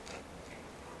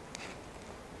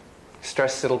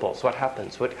 Stress syllables, what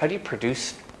happens? How do you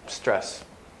produce stress?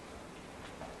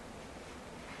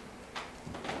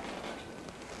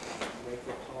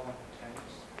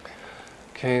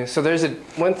 Okay, so there's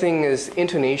one thing is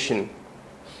intonation.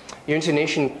 Your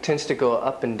intonation tends to go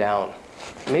up and down.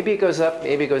 Maybe it goes up,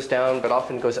 maybe it goes down, but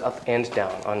often it goes up and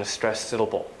down on a stressed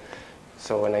syllable.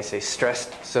 So when I say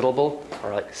stressed syllable,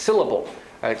 or like syllable,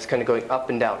 it's kind of going up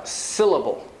and down.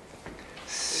 Syllable.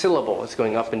 Syllable is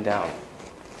going up and down.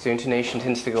 So intonation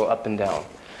tends to go up and down.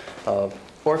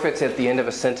 Or if it's at the end of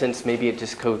a sentence, maybe it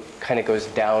just kind of goes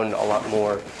down a lot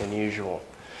more than usual.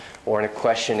 Or in a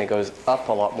question, it goes up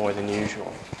a lot more than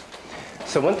usual.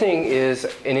 So one thing is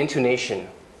an intonation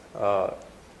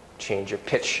change. Your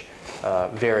pitch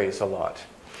varies a lot.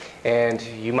 And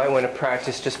you might want to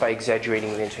practice just by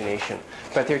exaggerating the intonation.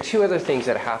 But there are two other things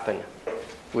that happen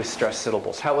with stressed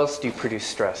syllables. How else do you produce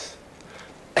stress?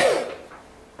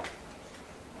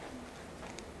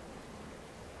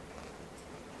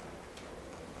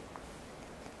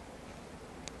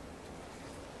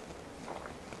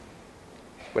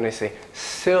 When I say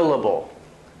syllable,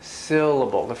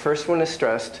 syllable. The first one is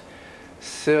stressed,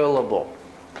 syllable.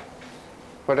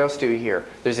 What else do we hear?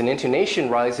 There's an intonation,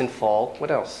 rise and fall. What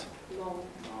else? Long.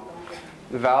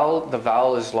 The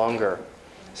vowel is longer.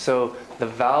 So the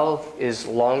vowel is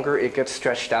longer, it gets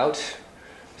stretched out.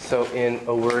 So in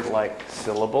a word like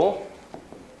syllable,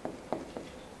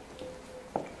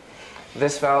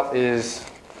 this vowel is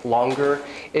longer,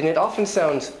 and it often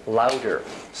sounds louder.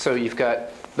 So you've got,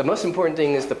 the most important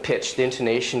thing is the pitch, the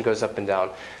intonation goes up and down.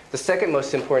 The second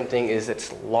most important thing is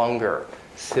it's longer,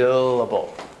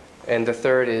 syllable. And the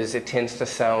third is it tends to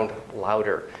sound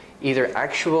louder, either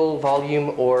actual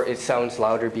volume or it sounds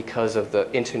louder because of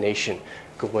the intonation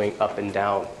going up and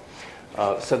down.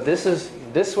 So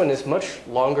this one is much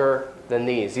longer than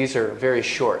these. These are very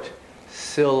short.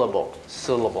 Syllable,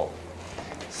 syllable,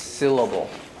 syllable.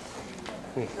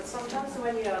 But sometimes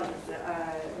when you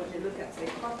look at the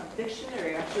content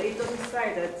dictionary, actually it doesn't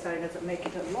say that, so it doesn't make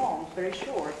it long, very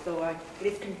short. So it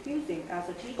is confusing as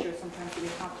a teacher. Sometimes you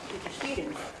have to teach your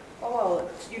students. Oh well,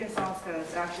 students ask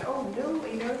us actually, oh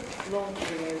no, long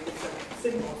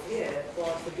symbols here,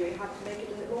 but do we have to make it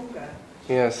a bit longer?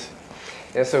 Yes.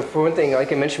 Yeah, so for one thing,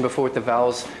 like I mentioned before with the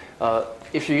vowels,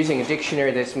 if you're using a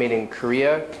dictionary that's made in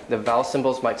Korea, the vowel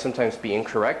symbols might sometimes be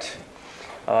incorrect.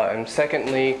 And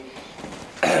secondly,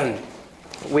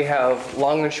 we have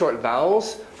long and short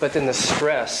vowels, but then the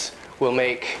stress will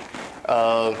make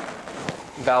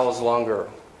vowels longer.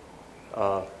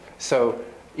 So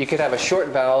you could have a short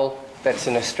vowel that's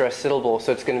in a stressed syllable,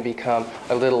 so it's going to become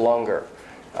a little longer.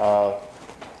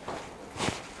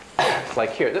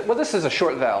 Like here. Well, this is a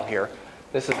short vowel here.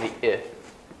 This is the I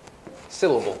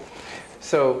syllable.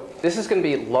 So this is going to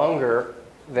be longer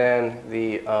than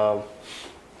the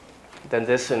than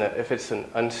this if it's an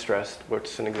unstressed.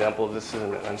 What's an example of this is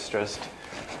an unstressed?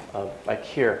 Like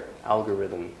here,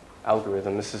 algorithm.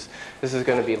 Algorithm. This is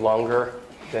going to be longer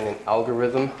than an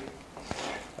algorithm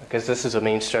because this is a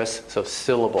main stress. So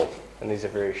syllable, and these are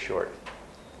very short.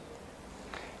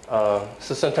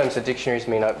 So sometimes the dictionaries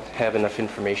may not have enough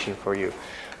information for you.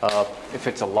 If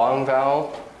it's a long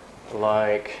vowel,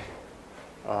 like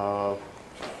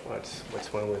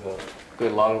what's one with a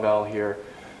good long vowel here?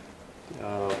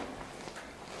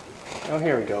 Oh,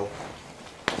 here we go.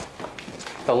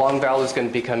 The long vowel is going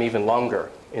to become even longer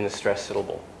in the stressed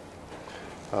syllable.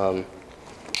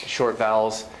 Short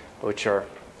vowels, which are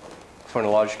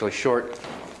phonologically short,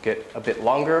 get a bit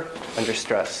longer under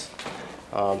stress.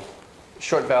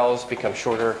 Short vowels become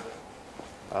shorter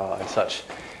and such.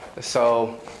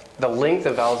 So the length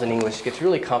of vowels in English gets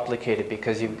really complicated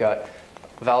because you've got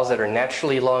vowels that are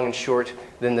naturally long and short,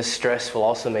 then the stress will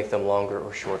also make them longer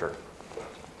or shorter.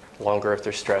 Longer if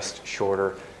they're stressed,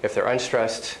 shorter if they're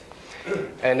unstressed.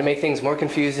 And to make things more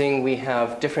confusing, we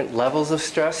have different levels of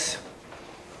stress.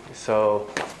 So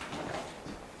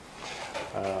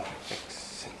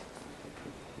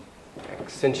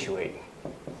accentuate.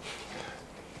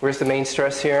 Where's the main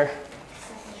stress here?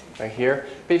 Right here.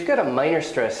 But you've got a minor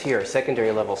stress here,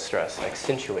 secondary level stress,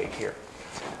 accentuate here.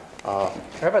 How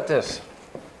about this?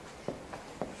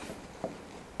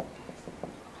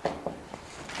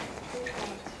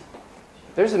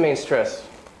 There's the main stress.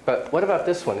 But what about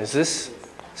this one? Is this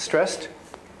stressed?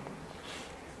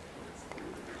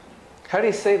 How do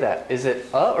you say that? Is it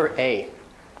a or a?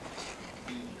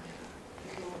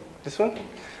 This one?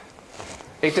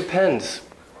 It depends.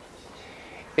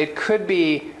 It could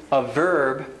be a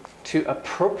verb to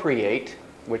appropriate,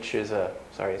 which is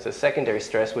it's a secondary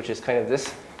stress, which is kind of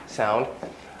this sound.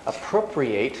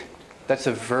 Appropriate that's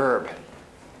a verb,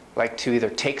 like to either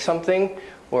take something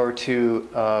or to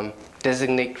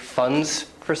designate funds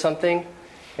for something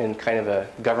in kind of a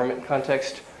government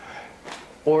context.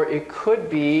 Or it could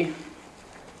be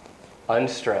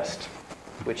unstressed,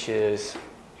 which is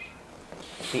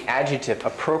the adjective,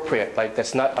 appropriate, like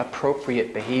that's not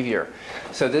appropriate behavior.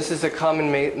 So this is a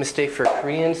common mistake for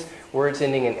Koreans, words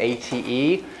ending in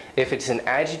ate. If it's an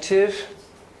adjective,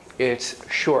 it's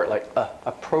short, like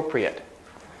appropriate.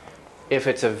 If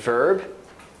it's a verb,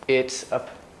 it's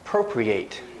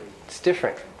appropriate. It's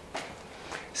different.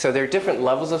 So there are different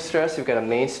levels of stress. We've got a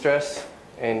main stress,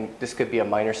 and this could be a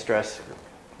minor stress,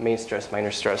 main stress,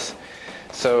 minor stress.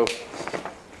 So,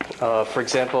 for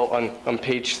example, on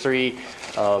page 3,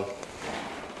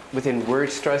 within word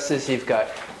stresses, you've got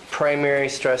primary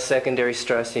stress, secondary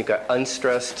stress, you've got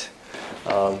unstressed.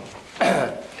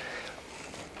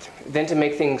 Then to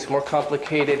make things more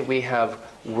complicated, we have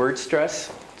word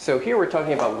stress. So here we're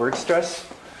talking about word stress,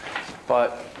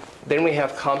 but then we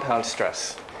have compound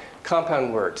stress,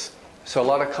 compound words. So a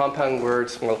lot of compound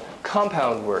words, well,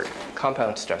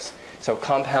 compound stress. So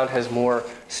compound has more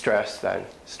stress than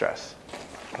stress.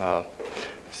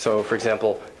 So for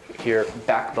example, here,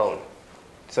 backbone.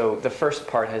 So the first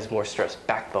part has more stress,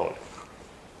 backbone.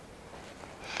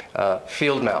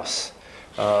 Field mouse,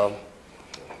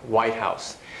 White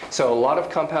House. So a lot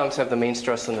of compounds have the main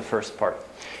stress in the first part.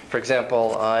 For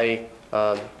example, I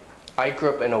grew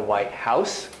up in a white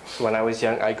house. When I was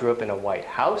young, I grew up in a white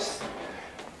house.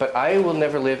 But I will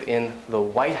never live in the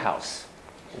White House.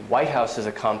 White House is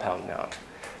a compound noun.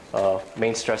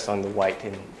 Main stress on the white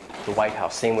in the White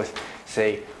House. Same with,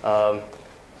 say,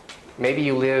 maybe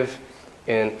you live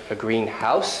in a green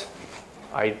house.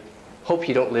 I hope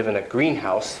you don't live in a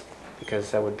greenhouse,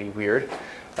 because that would be weird.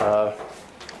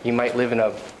 You might live in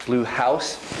a blue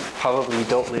house. Probably you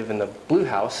don't live in the blue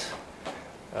house.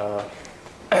 You're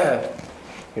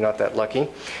not that lucky.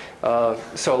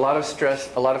 So a lot of stress,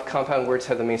 a lot of compound words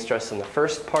have the main stress in the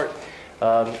first part.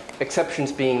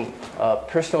 Exceptions being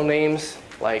personal names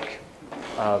like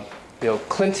Bill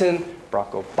Clinton,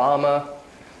 Barack Obama,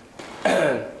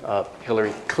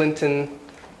 Hillary Clinton.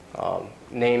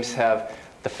 Names have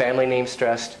the family name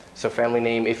stressed. So family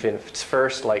name, if it's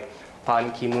first, like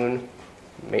Ban Ki-moon,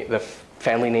 the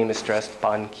family name is stressed,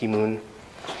 Ban Ki-moon.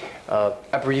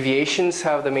 Abbreviations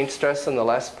have the main stress in the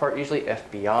last part, usually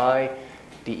FBI,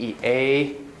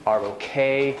 DEA,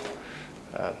 ROK,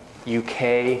 UK,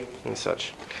 and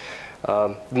such.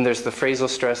 Then there's the phrasal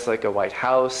stress, like a White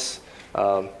House.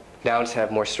 Nouns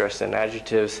have more stress than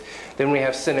adjectives. Then we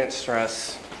have sentence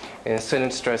stress. And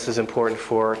sentence stress is important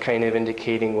for kind of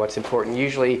indicating what's important.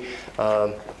 Usually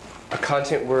a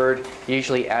content word,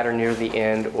 usually at or near the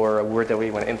end, or a word that we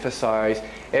want to emphasize.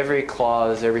 Every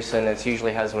clause, every sentence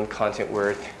usually has one content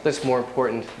word that's more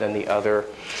important than the other.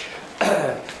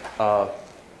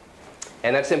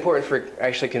 And that's important for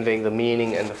actually conveying the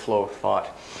meaning and the flow of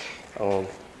thought.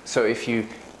 So if you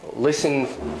listen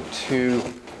to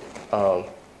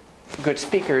good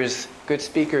speakers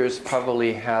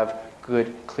probably have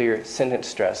good, clear sentence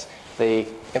stress. They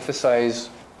emphasize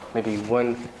maybe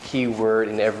one key word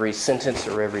in every sentence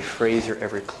or every phrase or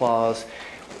every clause,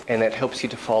 and that helps you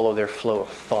to follow their flow of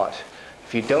thought.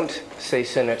 If you don't say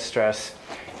sentence stress,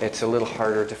 it's a little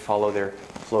harder to follow their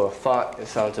flow of thought. It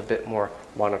sounds a bit more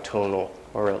monotonal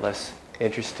or less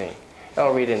interesting.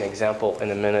 I'll read an example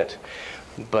in a minute.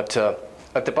 But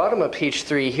at the bottom of page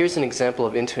 3, here's an example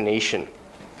of intonation.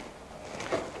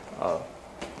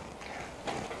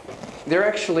 There are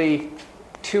actually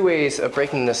two ways of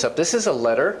breaking this up. This is a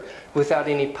letter without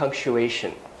any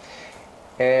punctuation.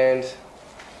 And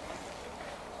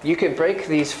you can break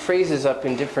these phrases up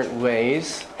in different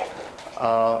ways.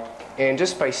 And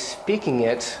just by speaking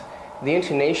it, the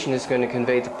intonation is going to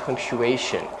convey the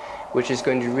punctuation, which is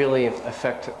going to really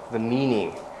affect the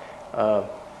meaning.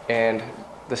 And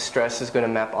the stress is going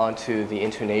to map onto the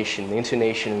intonation. The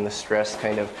intonation and the stress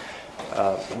kind of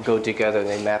go together.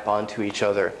 They map onto each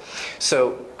other.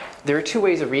 So there are two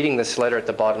ways of reading this letter at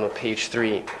the bottom of page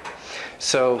 3.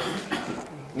 So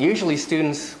usually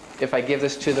students, if I give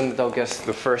this to them, they'll guess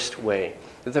the first way.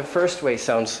 The first way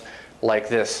sounds like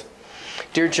this.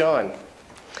 Dear John,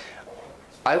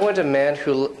 I want a man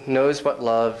who knows what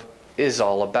love is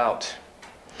all about.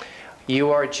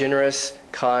 You are generous,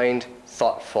 kind,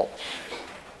 thoughtful.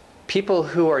 People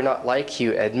who are not like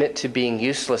you admit to being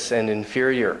useless and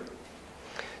inferior.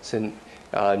 So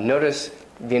notice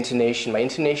the intonation. My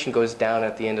intonation goes down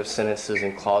at the end of sentences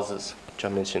and clauses, which I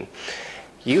mentioned.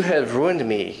 You have ruined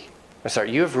me.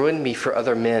 You have ruined me for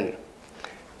other men.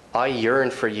 I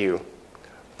yearn for you.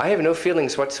 I have no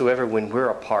feelings whatsoever when we're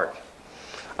apart.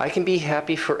 I can be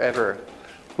happy forever.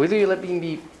 Will you let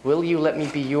me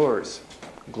be yours?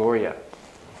 Gloria.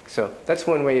 So that's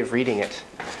one way of reading it.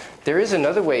 There is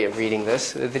another way of reading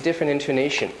this, the different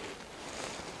intonation.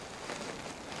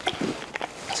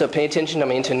 So pay attention to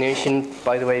my intonation,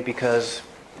 by the way, because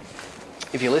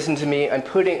if you listen to me, I'm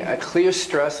putting a clear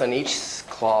stress on each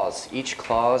clause. Each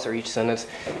clause or each sentence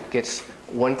gets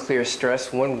one clear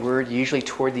stress. One word, usually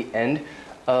toward the end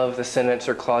of the sentence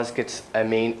or clause, gets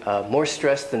more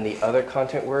stress than the other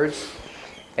content words.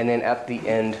 And then at the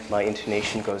end, my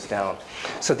intonation goes down.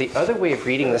 So the other way of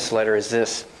reading this letter is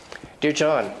this. Dear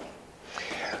John,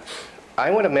 I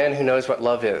want a man who knows what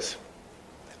love is.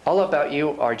 All about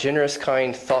you are generous,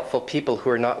 kind, thoughtful people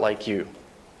who are not like you.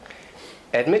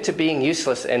 Admit to being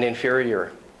useless and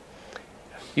inferior.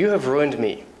 You have ruined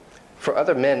me. For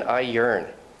other men, I yearn.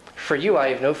 For you, I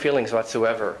have no feelings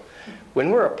whatsoever. When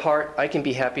we're apart, I can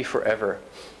be happy forever.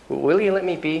 Will you let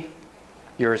me be?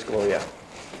 Yours, Gloria.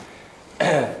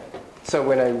 So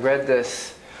when I read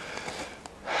this,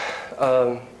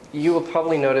 you will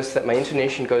probably notice that my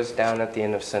intonation goes down at the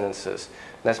end of sentences.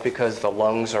 That's because the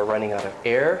lungs are running out of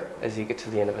air as you get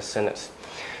to the end of a sentence.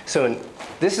 So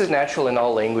this is natural in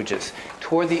all languages.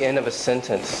 Toward the end of a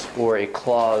sentence or a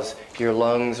clause, your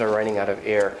lungs are running out of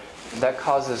air. That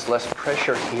causes less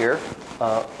pressure here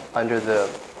under the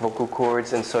vocal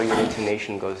cords, and so your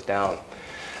intonation goes down.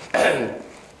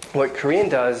 What Korean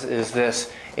does is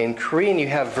this. In Korean, you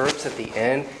have verbs at the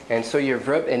end, and so your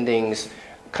verb endings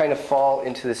kind of fall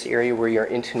into this area where your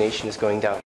intonation is going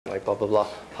down, like blah, blah, blah,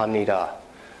 합니다.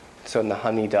 So in the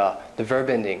합니다, the verb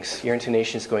endings, your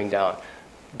intonation is going down,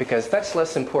 because that's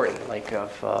less important, like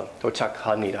of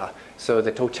도착합니다. So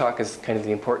the 도착 is kind of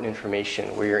the important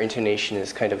information, where your intonation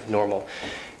is kind of normal.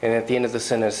 And at the end of the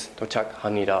sentence,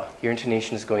 도착합니다, your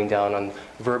intonation is going down on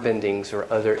verb endings or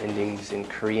other endings in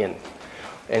Korean.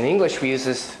 In English, we use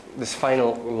this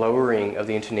final lowering of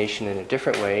the intonation in a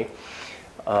different way.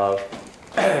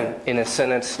 In a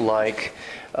sentence like,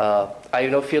 I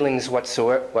have no feelings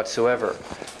whatsoever.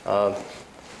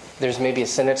 There's maybe a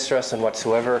sentence stress on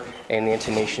whatsoever, and the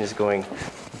intonation is going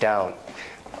down.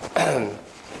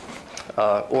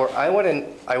 Or I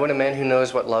want a man who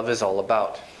knows what love is all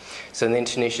about. So the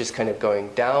intonation is kind of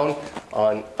going down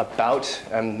on about.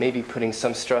 I'm maybe putting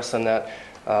some stress on that.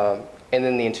 And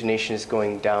then the intonation is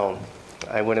going down.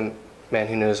 I want a man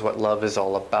who knows what love is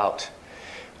all about.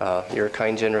 You're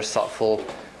kind, generous, thoughtful.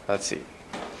 Let's see.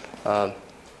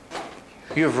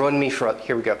 You have ruined me for,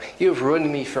 here we go. You have ruined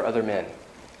me for other men.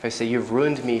 If I say you've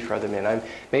ruined me for other men, I'm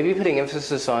maybe putting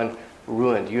emphasis on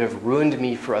ruined. You have ruined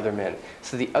me for other men.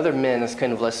 So the other men is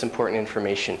kind of less important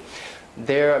information.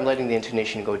 There, I'm letting the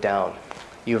intonation go down.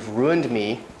 You have ruined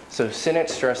me. So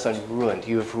sentence stress on ruined.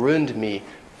 You have ruined me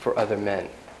for other men.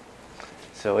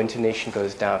 So intonation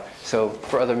goes down. So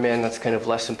for other men, that's kind of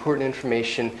less important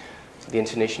information. The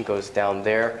intonation goes down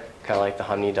there, kind of like the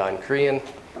합니다 in Korean,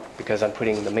 because I'm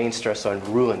putting the main stress on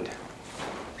ruined.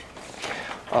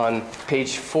 On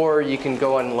page 4, you can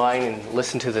go online and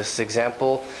listen to this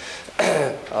example.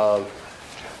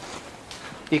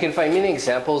 You can find many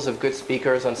examples of good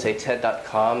speakers on, say,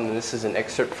 TED.com, and this is an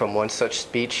excerpt from one such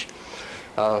speech.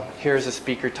 Here's a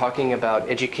speaker talking about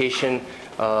education.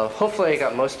 Hopefully I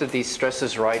got most of these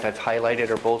stresses right. I've highlighted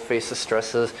or boldfaced the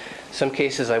stresses. Some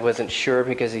cases I wasn't sure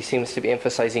because he seems to be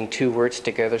emphasizing two words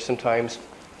together sometimes.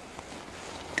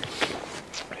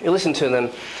 You listen to them.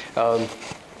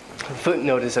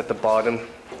 Footnote is at the bottom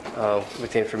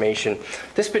with the information.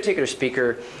 This particular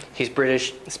speaker, he's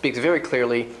British, speaks very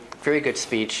clearly, very good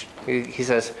speech. He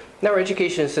says, now our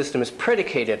education system is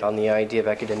predicated on the idea of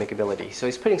academic ability. So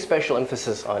he's putting special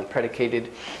emphasis on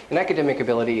predicated. And academic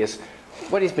ability is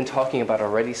what he's been talking about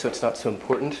already, so it's not so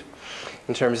important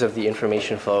in terms of the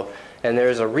information flow. And there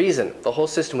is a reason the whole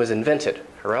system was invented.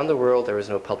 Around the world, there was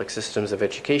no public systems of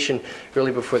education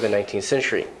really before the 19th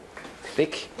century. They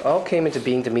all came into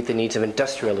being to meet the needs of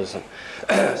industrialism.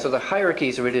 So the hierarchy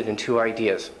is rooted in two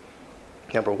ideas.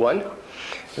 Number one,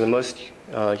 the most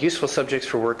useful subjects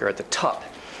for work are at the top.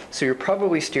 So you're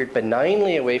probably steered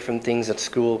benignly away from things at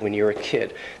school when you were a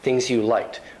kid, things you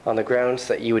liked, on the grounds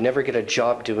that you would never get a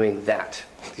job doing that,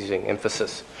 using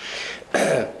emphasis.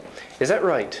 Is that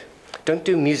right? Don't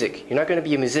do music. You're not going to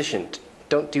be a musician.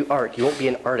 Don't do art. You won't be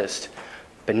an artist.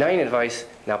 Benign advice,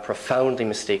 now profoundly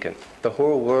mistaken. The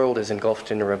whole world is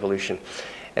engulfed in a revolution.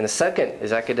 And the second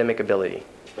is academic ability,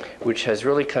 which has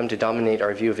really come to dominate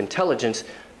our view of intelligence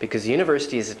because the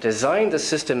university has designed the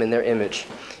system in their image.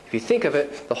 If you think of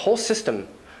it, the whole system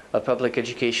of public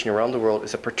education around the world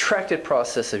is a protracted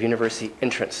process of university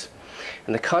entrance.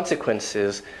 And the consequence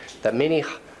is that many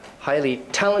highly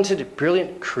talented,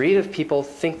 brilliant, creative people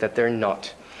think that they're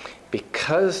not.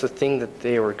 because the thing that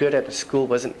they were good at school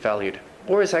wasn't valued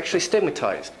or is actually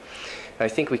stigmatized. And I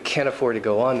think we can't afford to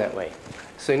go on that way.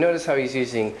 So you notice how he's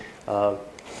using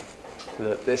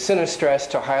the sentence stress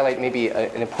to highlight maybe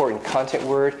an important content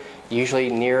word, usually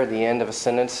near the end of a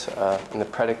sentence in the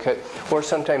predicate, or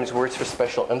sometimes words for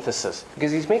special emphasis,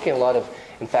 because he's making a lot of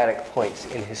emphatic points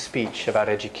in his speech about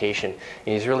education.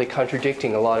 And he's really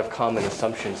contradicting a lot of common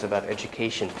assumptions about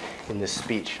education in this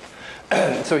speech.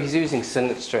 So he's using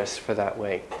sentence stress for that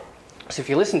way. So if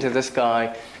you listen to this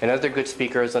guy and other good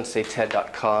speakers on, say,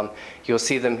 TED.com, you'll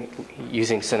see them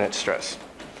using sentence stress.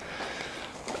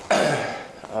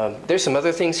 There's some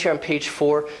other things here on page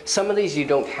 4. Some of these you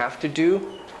don't have to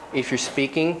do if you're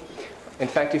speaking. In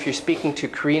fact, if you're speaking to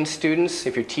Korean students,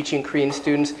 if you're teaching Korean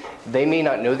students, they may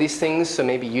not know these things, so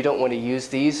maybe you don't want to use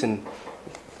these and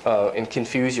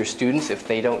confuse your students if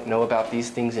they don't know about these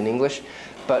things in English.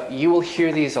 But you will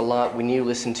hear these a lot when you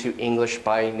listen to English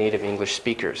by native English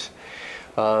speakers.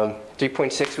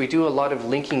 3.6, we do a lot of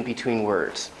linking between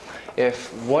words.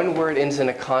 If one word ends in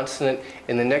a consonant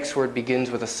and the next word begins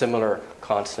with a similar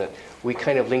consonant, we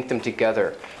kind of link them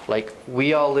together. Like,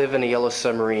 we all live in a yellow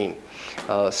submarine.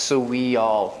 So we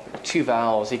all, 2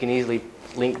 vowels, you can easily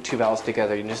link 2 vowels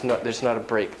together. There's not a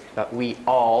break. We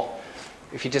all,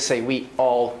 if you just say we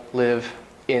all live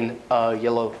in a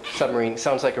yellow submarine, it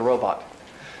sounds like a robot.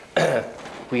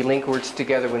 We link words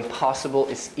together when possible.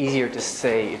 It's easier to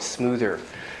say, it's smoother.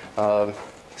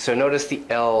 So notice the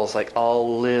L's, like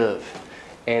all live.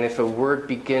 And if a word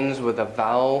begins with a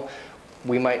vowel,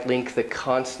 we might link the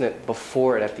consonant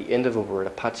before it at the end of a word,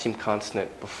 a pachim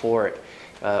consonant before it,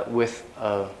 with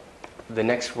the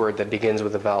next word that begins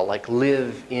with a vowel, like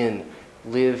live in,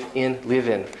 live in, live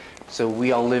in. So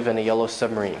we all live in a yellow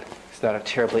submarine. It's not a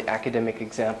terribly academic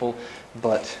example,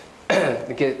 but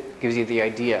it gives you the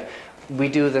idea. We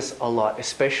do this a lot,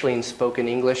 especially in spoken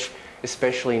English,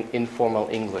 especially in informal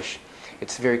English.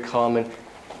 It's very common,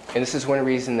 and this is one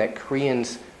reason that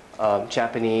Koreans,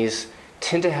 Japanese,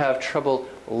 tend to have trouble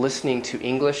listening to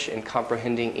English and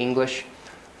comprehending English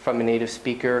from a native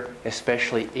speaker,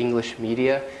 especially English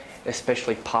media,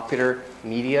 especially popular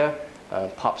media,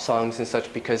 pop songs and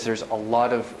such, because there's a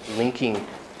lot of linking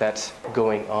that's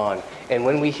going on. And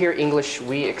when we hear English,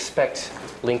 we expect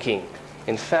linking.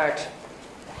 In fact,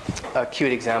 a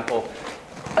cute example,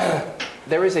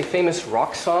 there is a famous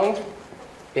rock song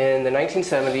in the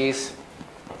 1970s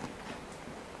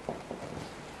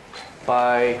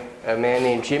by a man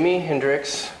named Jimi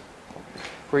Hendrix,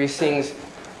 where he sings,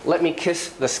 "Let Me Kiss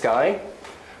the Sky."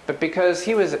 But because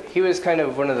he was kind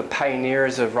of one of the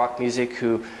pioneers of rock music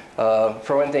who,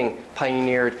 for one thing,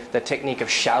 pioneered the technique of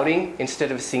shouting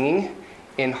instead of singing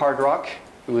in hard rock.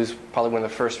 He was probably one of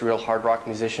the first real hard rock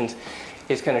musicians.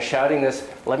 He's kind of shouting this,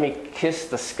 "Let me kiss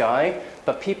the sky,"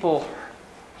 but people,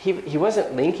 he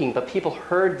wasn't linking, but people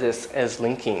heard this as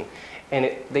linking. And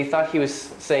they thought he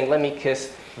was saying, "Let me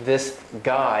kiss this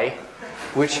guy,"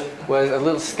 which was a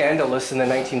little scandalous in the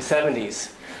 1970s.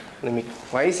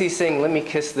 Why is he saying, "Let me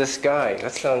kiss this guy"?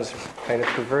 That sounds kind of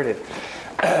perverted.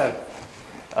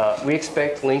 We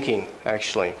expect linking,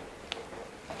 actually.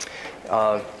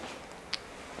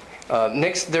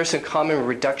 Next, there's some common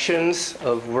reductions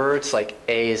of words like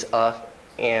a is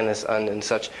an is un, and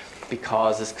such.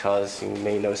 Because is cause. You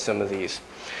may know some of these.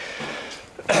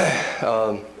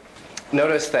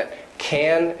 Notice that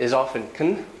can is often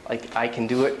can, like I can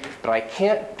do it, but I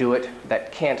can't do it.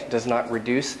 That can't does not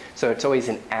reduce, so it's always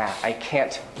an a. I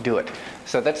can't do it.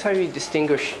 So that's how you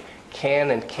distinguish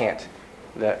can and can't.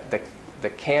 The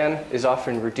can is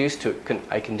often reduced to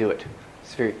I can do it.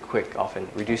 It's very quick, often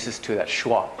reduces to that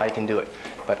schwa, I can do it,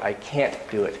 but I can't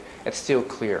do it. It's still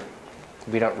clear.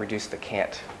 We don't reduce the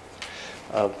can't.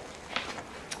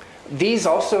 These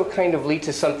also kind of lead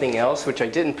to something else, which I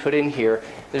didn't put in here.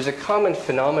 There's a common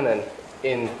phenomenon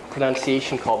in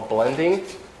pronunciation called blending.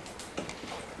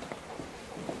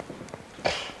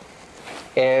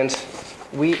 And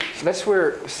that's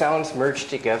where sounds merge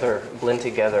together, blend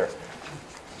together.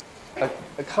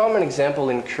 A common example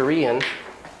in Korean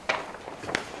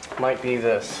might be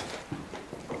this.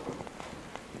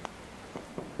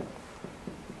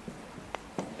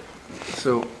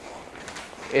 So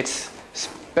it's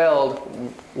spelled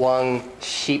Wang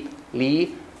Ship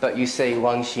Li, but you say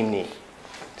Wang Shim Ni.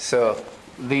 So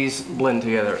these blend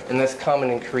together, and that's common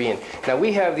in Korean. Now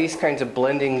we have these kinds of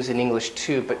blendings in English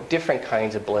too, but different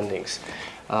kinds of blendings.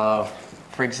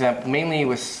 For example, mainly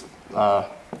with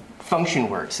function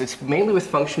words. It's mainly with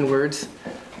function words,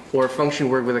 or a function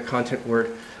word with a content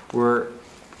word, where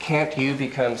can't you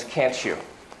becomes can't you.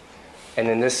 And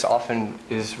then this often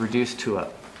is reduced to a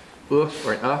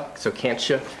or an so can't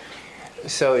you.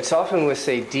 So it's often with,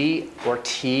 say, D or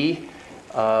T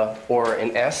or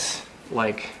an S,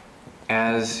 like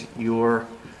as your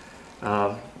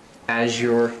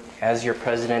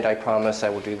president, I promise I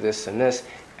will do this and this.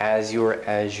 As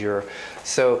your.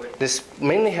 So this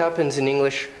mainly happens in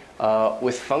English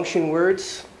with function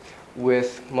words,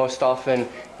 with most often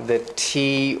the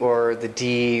T or the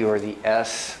D or the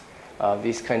S,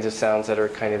 these kinds of sounds that are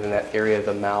kind of in that area of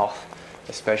the mouth,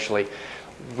 especially.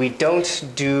 We don't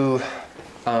do,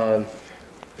 so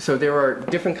there are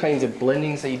different kinds of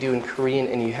blendings that you do in Korean,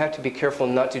 and you have to be careful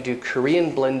not to do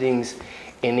Korean blendings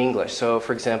in English. So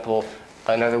for example,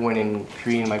 another one in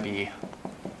Korean might be,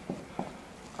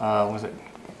 how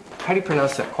do you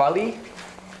pronounce that? Kwali?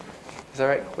 Is that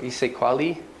right? You say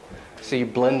kwali? So you're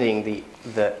blending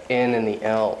the N and the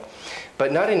L,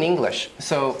 but not in English.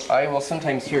 So I will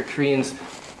sometimes hear Koreans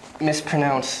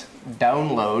mispronounce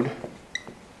download,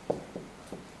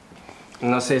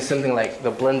 and they'll say something like,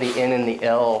 they'll blend the N and the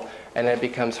L, and it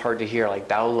becomes hard to hear, like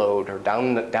download or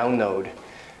download.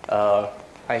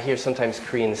 I hear sometimes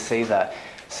Koreans say that.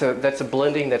 So that's a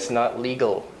blending that's not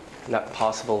legal, not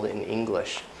possible in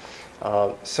English.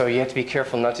 So you have to be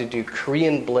careful not to do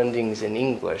Korean blendings in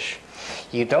English.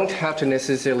 You don't have to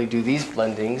necessarily do these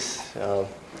blendings,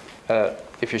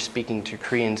 if you're speaking to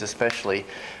Koreans especially,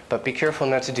 but be careful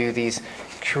not to do these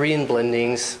Korean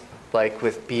blendings like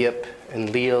with biep and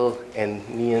lil and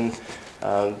nien.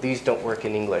 These don't work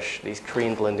in English. These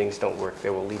Korean blendings don't work.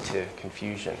 They will lead to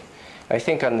confusion. I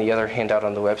think on the other handout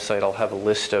on the website I'll have a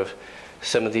list of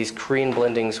some of these Korean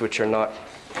blendings which are not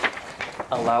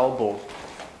allowable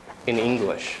in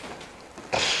English.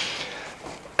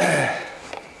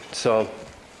 So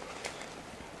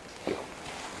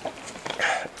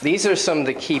these are some of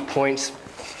the key points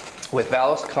with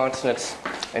vowels, consonants,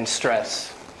 and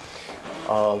stress.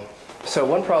 So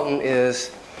one problem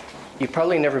is you've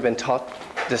probably never been taught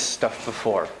this stuff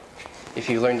before if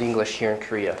you learned English here in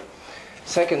Korea.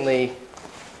 Secondly,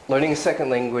 learning a second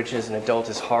language as an adult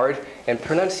is hard, and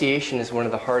pronunciation is one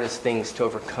of the hardest things to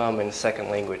overcome in a second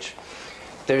language.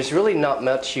 There's really not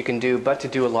much you can do but to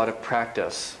do a lot of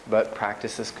practice, but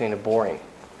practice is kind of boring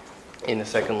in a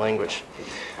second language.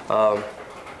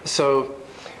 So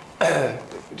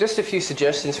just a few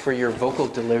suggestions for your vocal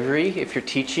delivery if you're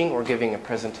teaching or giving a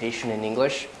presentation in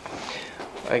English.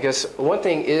 I guess one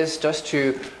thing is just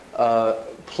to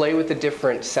play with the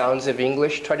different sounds of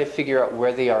English, try to figure out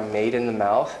where they are made in the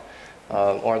mouth.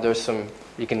 Or there's some,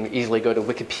 you can easily go to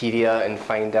Wikipedia and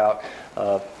find out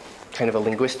kind of a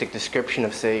linguistic description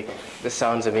of, say, the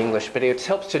sounds of English. But it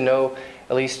helps to know,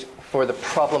 at least for the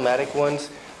problematic ones,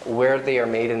 where they are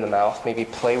made in the mouth. Maybe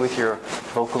play with your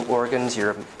vocal organs,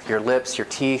 your lips, your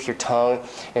teeth, your tongue,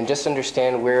 and just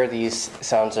understand where these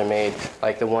sounds are made,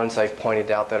 like the ones I've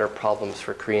pointed out that are problems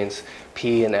for Koreans: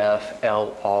 P and F,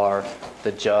 L, R,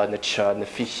 the J and the Ch and the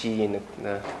Fishi and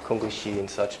the Konglishi and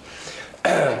such.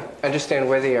 Understand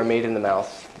where they are made in the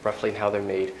mouth, roughly, and how they're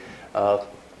made.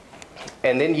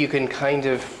 And then you can kind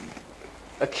of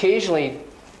occasionally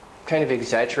kind of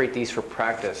exaggerate these for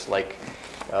practice, like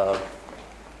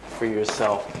for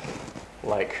yourself,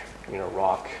 like, you know,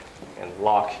 rock and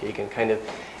lock. You can kind of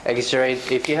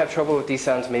exaggerate. If you have trouble with these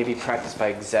sounds, maybe practice by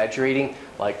exaggerating,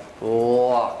 like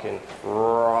lock and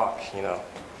rock, you know.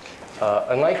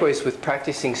 And likewise with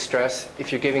practicing stress,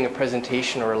 if you're giving a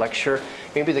presentation or a lecture,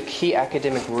 maybe the key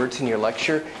academic words in your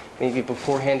lecture, maybe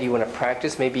beforehand you want to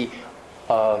practice, maybe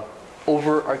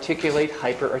over-articulate,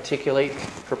 hyper-articulate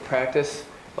for practice,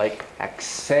 like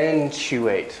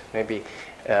accentuate. Maybe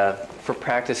for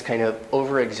practice, kind of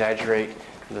over-exaggerate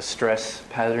the stress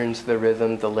patterns, the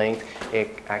rhythm, the length,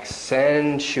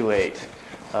 accentuate,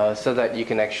 so that you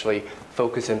can actually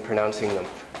focus in pronouncing them.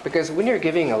 Because when you're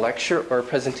giving a lecture or a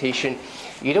presentation,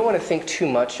 you don't want to think too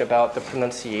much about the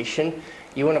pronunciation.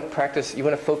 You want to practice, you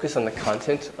want to focus on the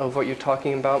content of what you're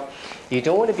talking about. You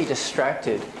don't want to be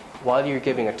distracted while you're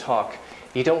giving a talk.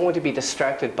 You don't want to be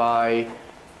distracted by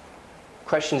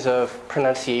questions of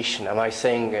pronunciation. Am I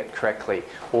saying it correctly?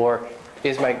 Or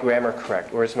is my grammar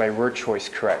correct? Or is my word choice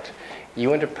correct? You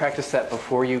want to practice that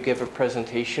before you give a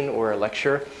presentation or a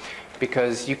lecture,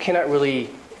 because you cannot really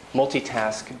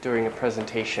multitask during a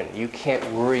presentation. You can't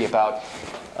worry about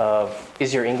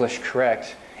is your English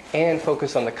correct, and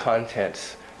focus on the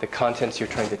contents you're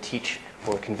trying to teach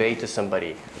or convey to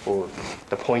somebody, or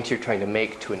the points you're trying to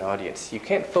make to an audience. You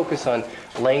can't focus on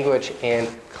language and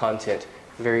content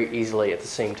very easily at the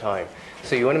same time.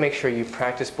 So you want to make sure you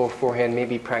practice beforehand,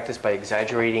 maybe practice by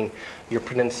exaggerating your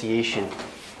pronunciation,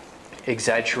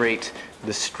 exaggerate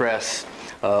the stress,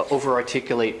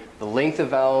 over-articulate the length of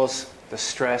vowels, the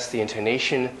stress, the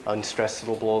intonation, unstressed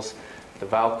syllables, the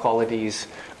vowel qualities,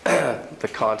 the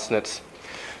consonants.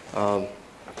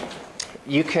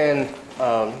 You can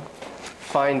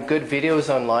find good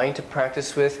videos online to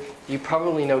practice with. You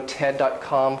probably know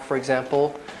TED.com, for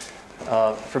example.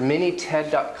 For many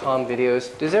TED.com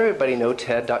videos, does everybody know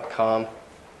TED.com?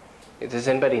 Does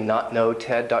anybody not know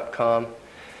TED.com?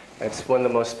 It's one of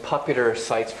the most popular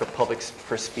sites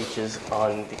for speeches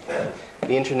on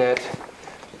the internet.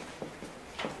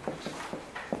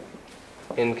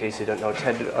 In case you don't know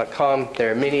TED.com,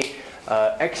 there are many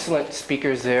excellent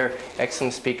speakers there,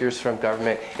 excellent speakers from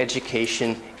government,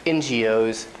 education,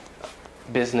 NGOs,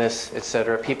 business,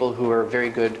 etc. People who are very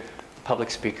good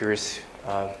public speakers.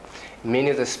 Many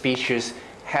of the speeches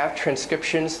have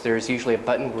transcriptions. There's usually a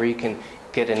button where you can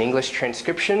get an English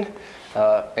transcription,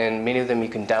 and many of them you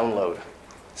can download.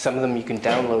 Some of them you can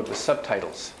download with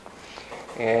subtitles.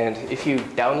 And if you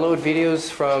download videos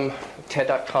from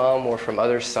TED.com or from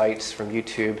other sites, from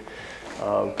YouTube,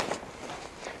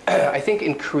 I think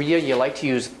in Korea you like to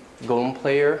use Gom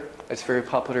Player. It's very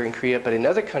popular in Korea, but in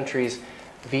other countries,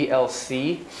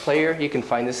 VLC Player, you can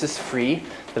find this is free.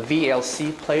 The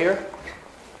VLC Player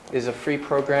is a free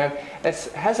program. It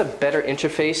has a better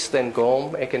interface than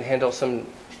Gom. It can handle some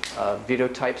video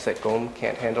types that Gom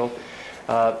can't handle.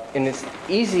 And it's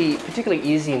easy, particularly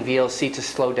easy in VLC to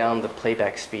slow down the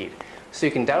playback speed. So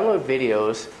you can download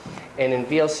videos, and in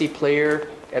VLC Player,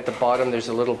 at the bottom there's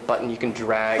a little button you can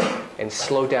drag and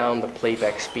slow down the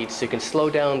playback speed. So you can slow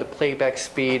down the playback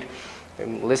speed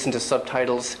and listen to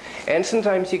subtitles. And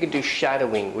sometimes you can do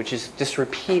shadowing, which is just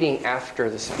repeating after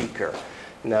the speaker.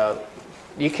 Now,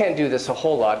 you can't do this a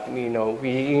whole lot. You know,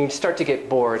 you start to get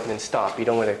bored and then stop. You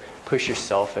don't want to push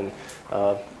yourself and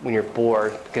when you're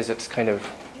bored, because it's kind of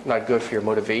not good for your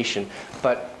motivation.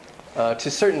 But to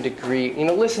a certain degree, you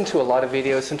know, listen to a lot of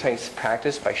videos. Sometimes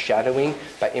practice by shadowing,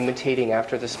 by imitating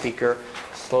after the speaker.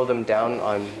 Slow them down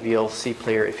on VLC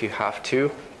Player if you have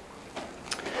to.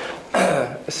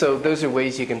 So those are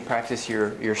ways you can practice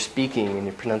your speaking and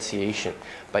your pronunciation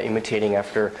by imitating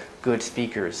after good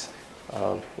speakers.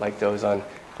 Like those on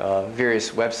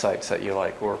various websites that you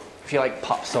like. Or if you like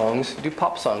pop songs, do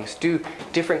pop songs. Do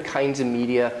different kinds of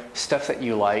media, stuff that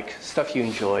you like, stuff you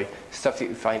enjoy, stuff that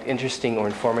you find interesting or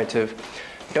informative.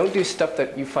 Don't do stuff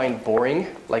that you find boring,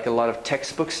 like a lot of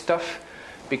textbook stuff,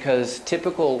 because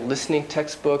typical listening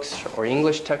textbooks or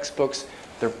English textbooks,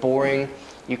 they're boring.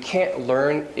 You can't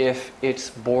learn if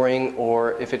it's boring,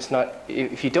 or if it's not,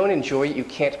 if you don't enjoy it, you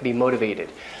can't be motivated.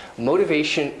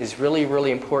 Motivation is really,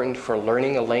 really important for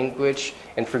learning a language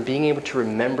and for being able to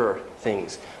remember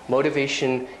things.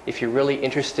 Motivation, if you're really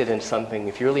interested in something,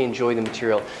 if you really enjoy the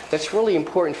material, that's really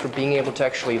important for being able to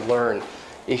actually learn.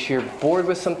 If you're bored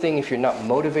with something, if you're not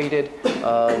motivated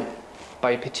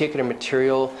by a particular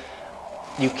material,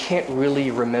 you can't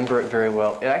really remember it very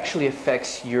well. It actually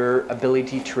affects your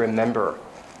ability to remember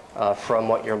from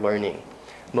what you're learning.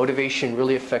 Motivation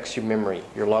really affects your memory,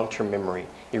 your long-term memory,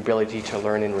 your ability to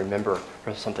learn and remember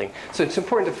from something. So it's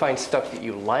important to find stuff that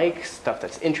you like, stuff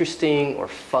that's interesting or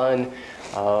fun,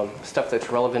 stuff that's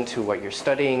relevant to what you're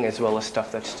studying, as well as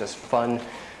stuff that's just fun.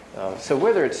 So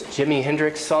whether it's Jimi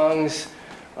Hendrix songs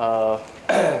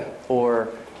or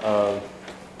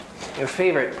your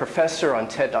favorite professor on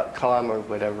TED.com or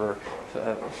whatever,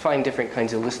 find different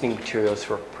kinds of listening materials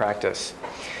for practice.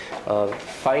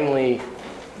 Finally,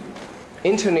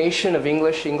 intonation of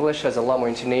English. English has a lot more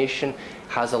intonation,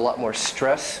 has a lot more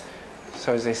stress.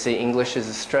 So as they say, English is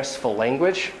a stressful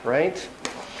language, right?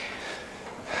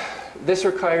 This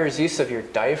requires use of your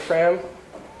diaphragm.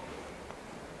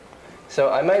 So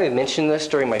I might have mentioned this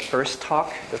during my first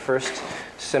talk, the first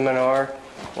seminar,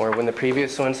 or one of the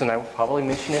previous ones, and I will probably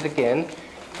mention it again in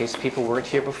case people weren't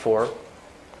here before.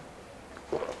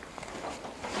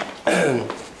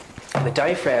 The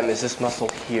diaphragm is this muscle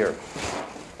here,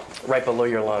 right below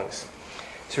your lungs.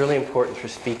 It's really important for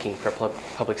speaking, for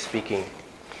public speaking.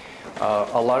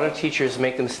 A lot of teachers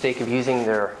make the mistake of using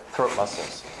their throat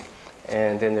muscles,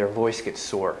 and then their voice gets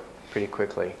sore pretty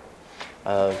quickly.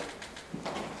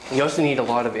 You also need a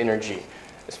lot of energy,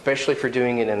 especially for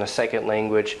doing it in a second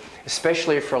language,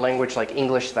 especially for a language like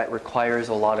English that requires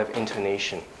a lot of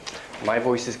intonation. My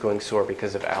voice is going sore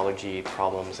because of allergy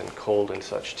problems and cold and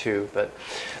such too, but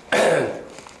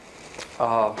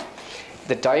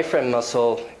the diaphragm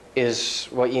muscle is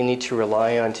what you need to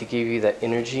rely on to give you that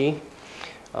energy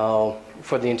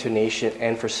for the intonation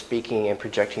and for speaking and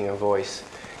projecting your voice.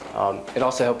 It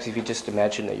also helps if you just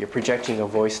imagine that you're projecting your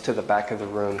voice to the back of the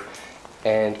room,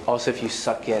 and also if you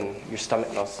suck in your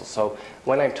stomach muscle. So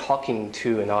when I'm talking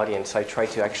to an audience, I try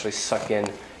to actually suck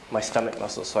in my stomach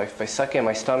muscle. So if I suck in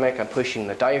my stomach, I'm pushing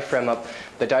the diaphragm up.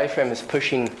 The diaphragm is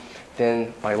pushing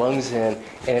then my lungs in,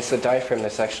 and it's the diaphragm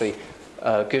that's actually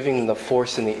giving the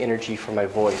force and the energy for my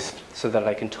voice so that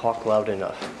I can talk loud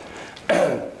enough.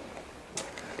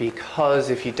 Because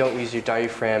if you don't use your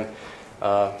diaphragm,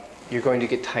 you're going to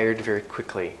get tired very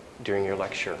quickly during your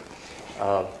lecture.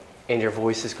 And your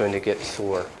voice is going to get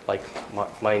sore, like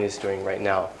mine is doing right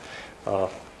now.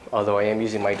 Although I am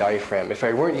using my diaphragm. If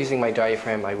I weren't using my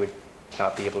diaphragm, I would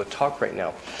not be able to talk right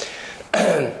now.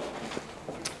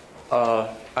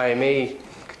 I may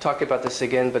talk about this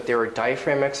again, but there are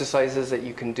diaphragm exercises that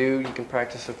you can do. You can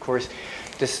practice, of course.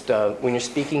 Just when you're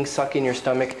speaking, suck in your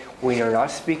stomach. When you're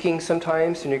not speaking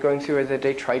sometimes, when you're going through the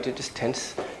day, try to just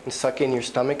tense and suck in your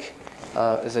stomach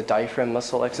as a diaphragm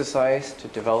muscle exercise to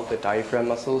develop the diaphragm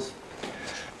muscles.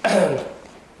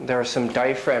 There are some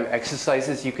diaphragm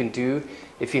exercises you can do.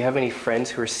 If you have any friends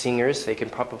who are singers, they can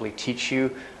probably teach you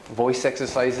voice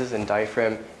exercises and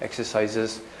diaphragm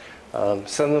exercises.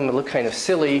 Some of them look kind of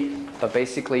silly, but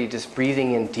basically just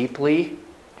breathing in deeply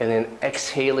and then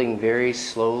exhaling very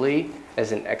slowly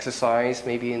as an exercise,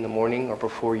 maybe in the morning or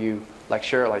before you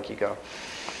lecture, like you go.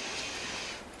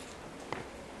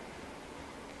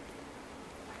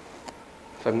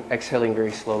 So I'm exhaling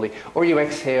very slowly. Or you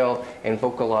exhale and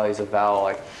vocalize a vowel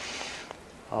like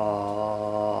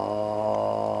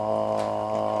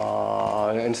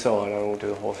and so on. I won't do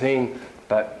the whole thing,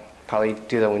 but probably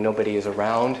do that when nobody is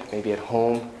around, maybe at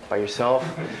home by yourself.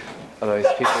 Otherwise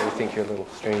people will think you're a little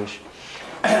strange.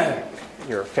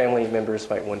 Your family members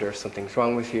might wonder if something's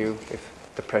wrong with you, if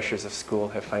the pressures of school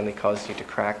have finally caused you to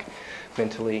crack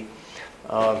mentally.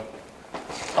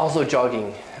 Also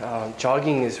jogging.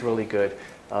 Jogging is really good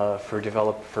for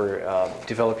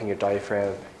developing your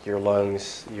diaphragm, your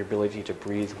lungs, your ability to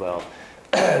breathe well.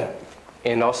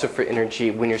 And also for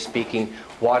energy when you're speaking.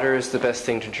 Water is the best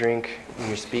thing to drink when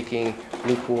you're speaking.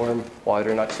 Lukewarm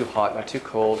water, not too hot, not too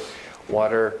cold.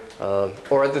 Water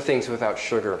or other things without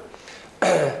sugar.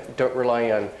 Don't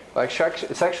rely on...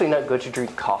 It's actually not good to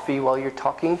drink coffee while you're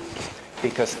talking,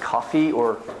 because coffee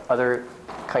or other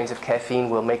kinds of caffeine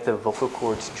will make the vocal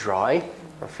cords dry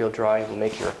or feel dry, will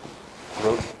make your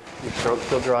throat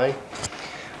feel dry.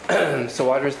 So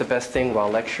water is the best thing while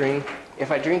lecturing.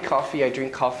 If I drink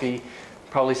coffee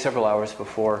probably several hours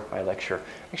before I lecture.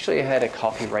 Actually, I had a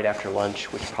coffee right after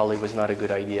lunch, which probably was not a good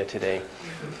idea today.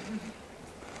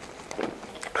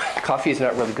 Coffee is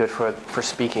not really good for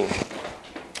speaking.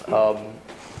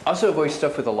 Also avoid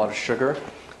stuff with a lot of sugar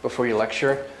before you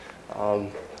lecture.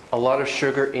 A lot of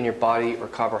sugar in your body or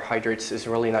carbohydrates is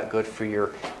really not good for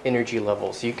your energy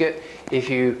levels. If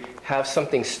you have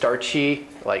something starchy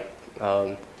like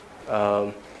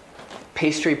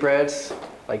pastry breads,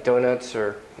 like donuts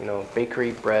or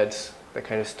bakery breads, that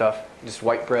kind of stuff, just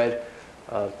white bread,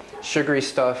 sugary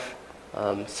stuff,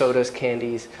 sodas,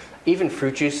 candies, even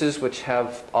fruit juices, which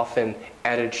have often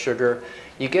added sugar.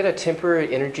 You get a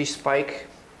temporary energy spike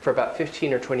for about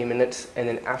 15 or 20 minutes, and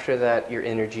then after that your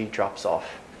energy drops off.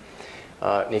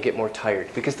 And you get more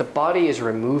tired because the body is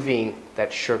removing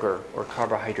that sugar or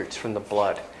carbohydrates from the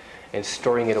blood and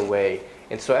storing it away.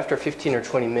 And so after 15 or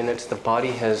 20 minutes, the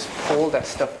body has pulled that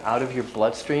stuff out of your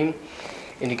bloodstream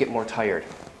and you get more tired.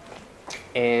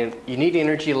 And you need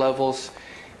energy levels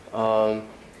for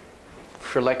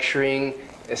lecturing,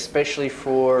 especially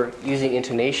for using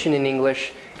intonation in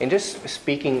English and just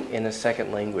speaking in a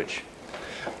second language.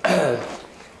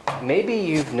 Maybe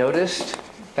you've noticed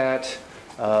that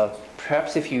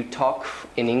perhaps if you talk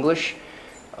in English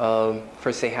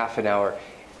for say half an hour,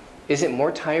 is it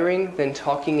more tiring than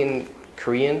talking in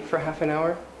Korean for half an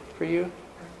hour for you?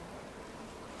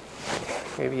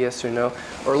 Maybe yes or no.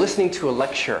 Or listening to a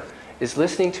lecture. Is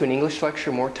listening to an English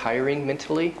lecture more tiring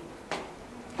mentally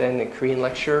than a Korean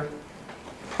lecture?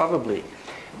 Probably.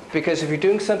 Because if you're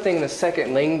doing something in a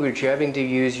second language, you're having to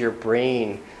use your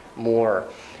brain more.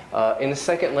 In the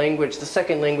second language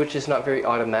is not very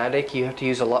automatic. You have to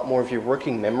use a lot more of your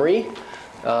working memory,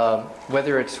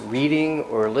 whether it's reading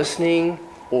or listening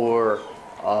or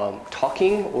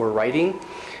talking or writing.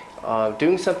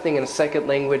 Doing something in a second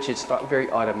language, it's not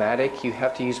very automatic. You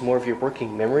have to use more of your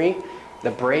working memory.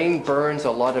 The brain burns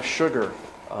a lot of sugar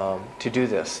to do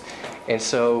this, and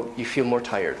so you feel more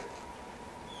tired,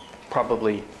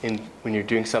 probably when you're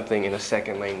doing something in a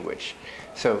second language.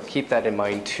 So keep that in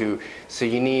mind too. So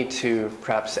you need to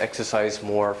perhaps exercise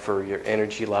more for your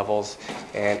energy levels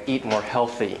and eat more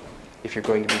healthy if you're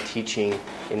going to be teaching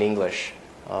in English.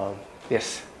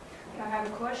 Yes? I have a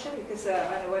question because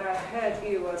when I heard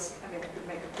you was to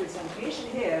make a presentation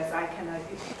here, so I can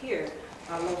hear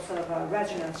lots of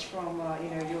resonance from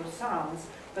your sounds.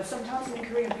 But sometimes in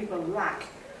Korean people lack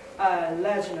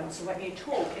large enough so when you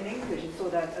talk in English, so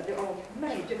that there are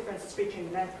many differences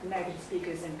between native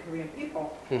speakers and Korean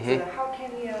people. So that how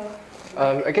can you...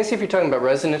 I guess if you're talking about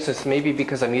resonance, it's maybe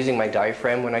because I'm using my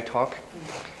diaphragm when I talk.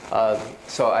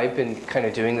 So I've been kind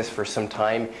of doing this for some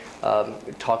time,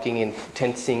 talking and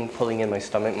tensing, pulling in my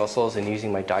stomach muscles and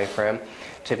using my diaphragm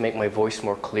to make my voice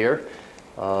more clear.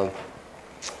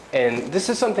 And this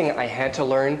is something I had to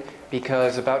learn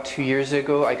because about 2 years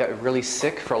ago I got really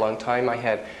sick for a long time. I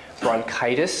had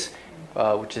bronchitis,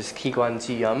 which is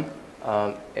기관지염,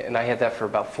 and I had that for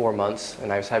about 4 months,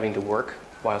 and I was having to work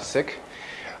while sick.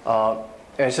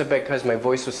 And so because my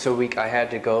voice was so weak, I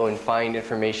had to go and find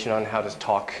information on how to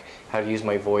talk, how to use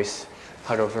my voice,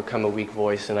 how to overcome a weak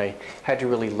voice, and I had to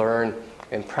really learn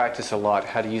and practice a lot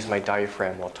how to use my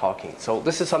diaphragm while talking. So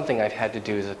this is something I've had to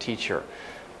do as a teacher.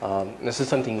 This is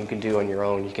something you can do on your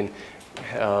own. You can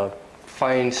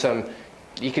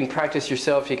you can practice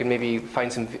yourself. You can maybe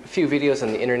find few videos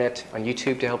on the internet, on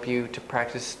YouTube, to help you to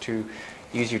practice to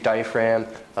use your diaphragm,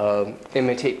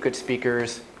 imitate good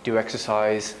speakers, do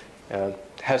exercise.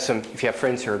 If you have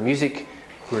friends who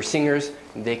are singers,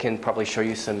 they can probably show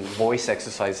you some voice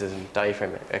exercises and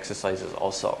diaphragm exercises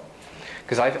also.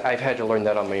 Because I've had to learn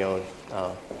that on my own,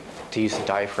 to use the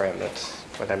diaphragm. That's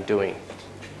what I'm doing.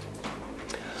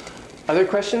 Other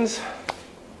questions?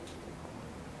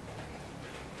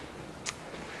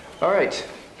 All right.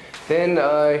 Then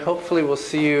hopefully we'll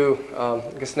see you I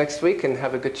guess next week, and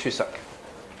have a good Chuseok.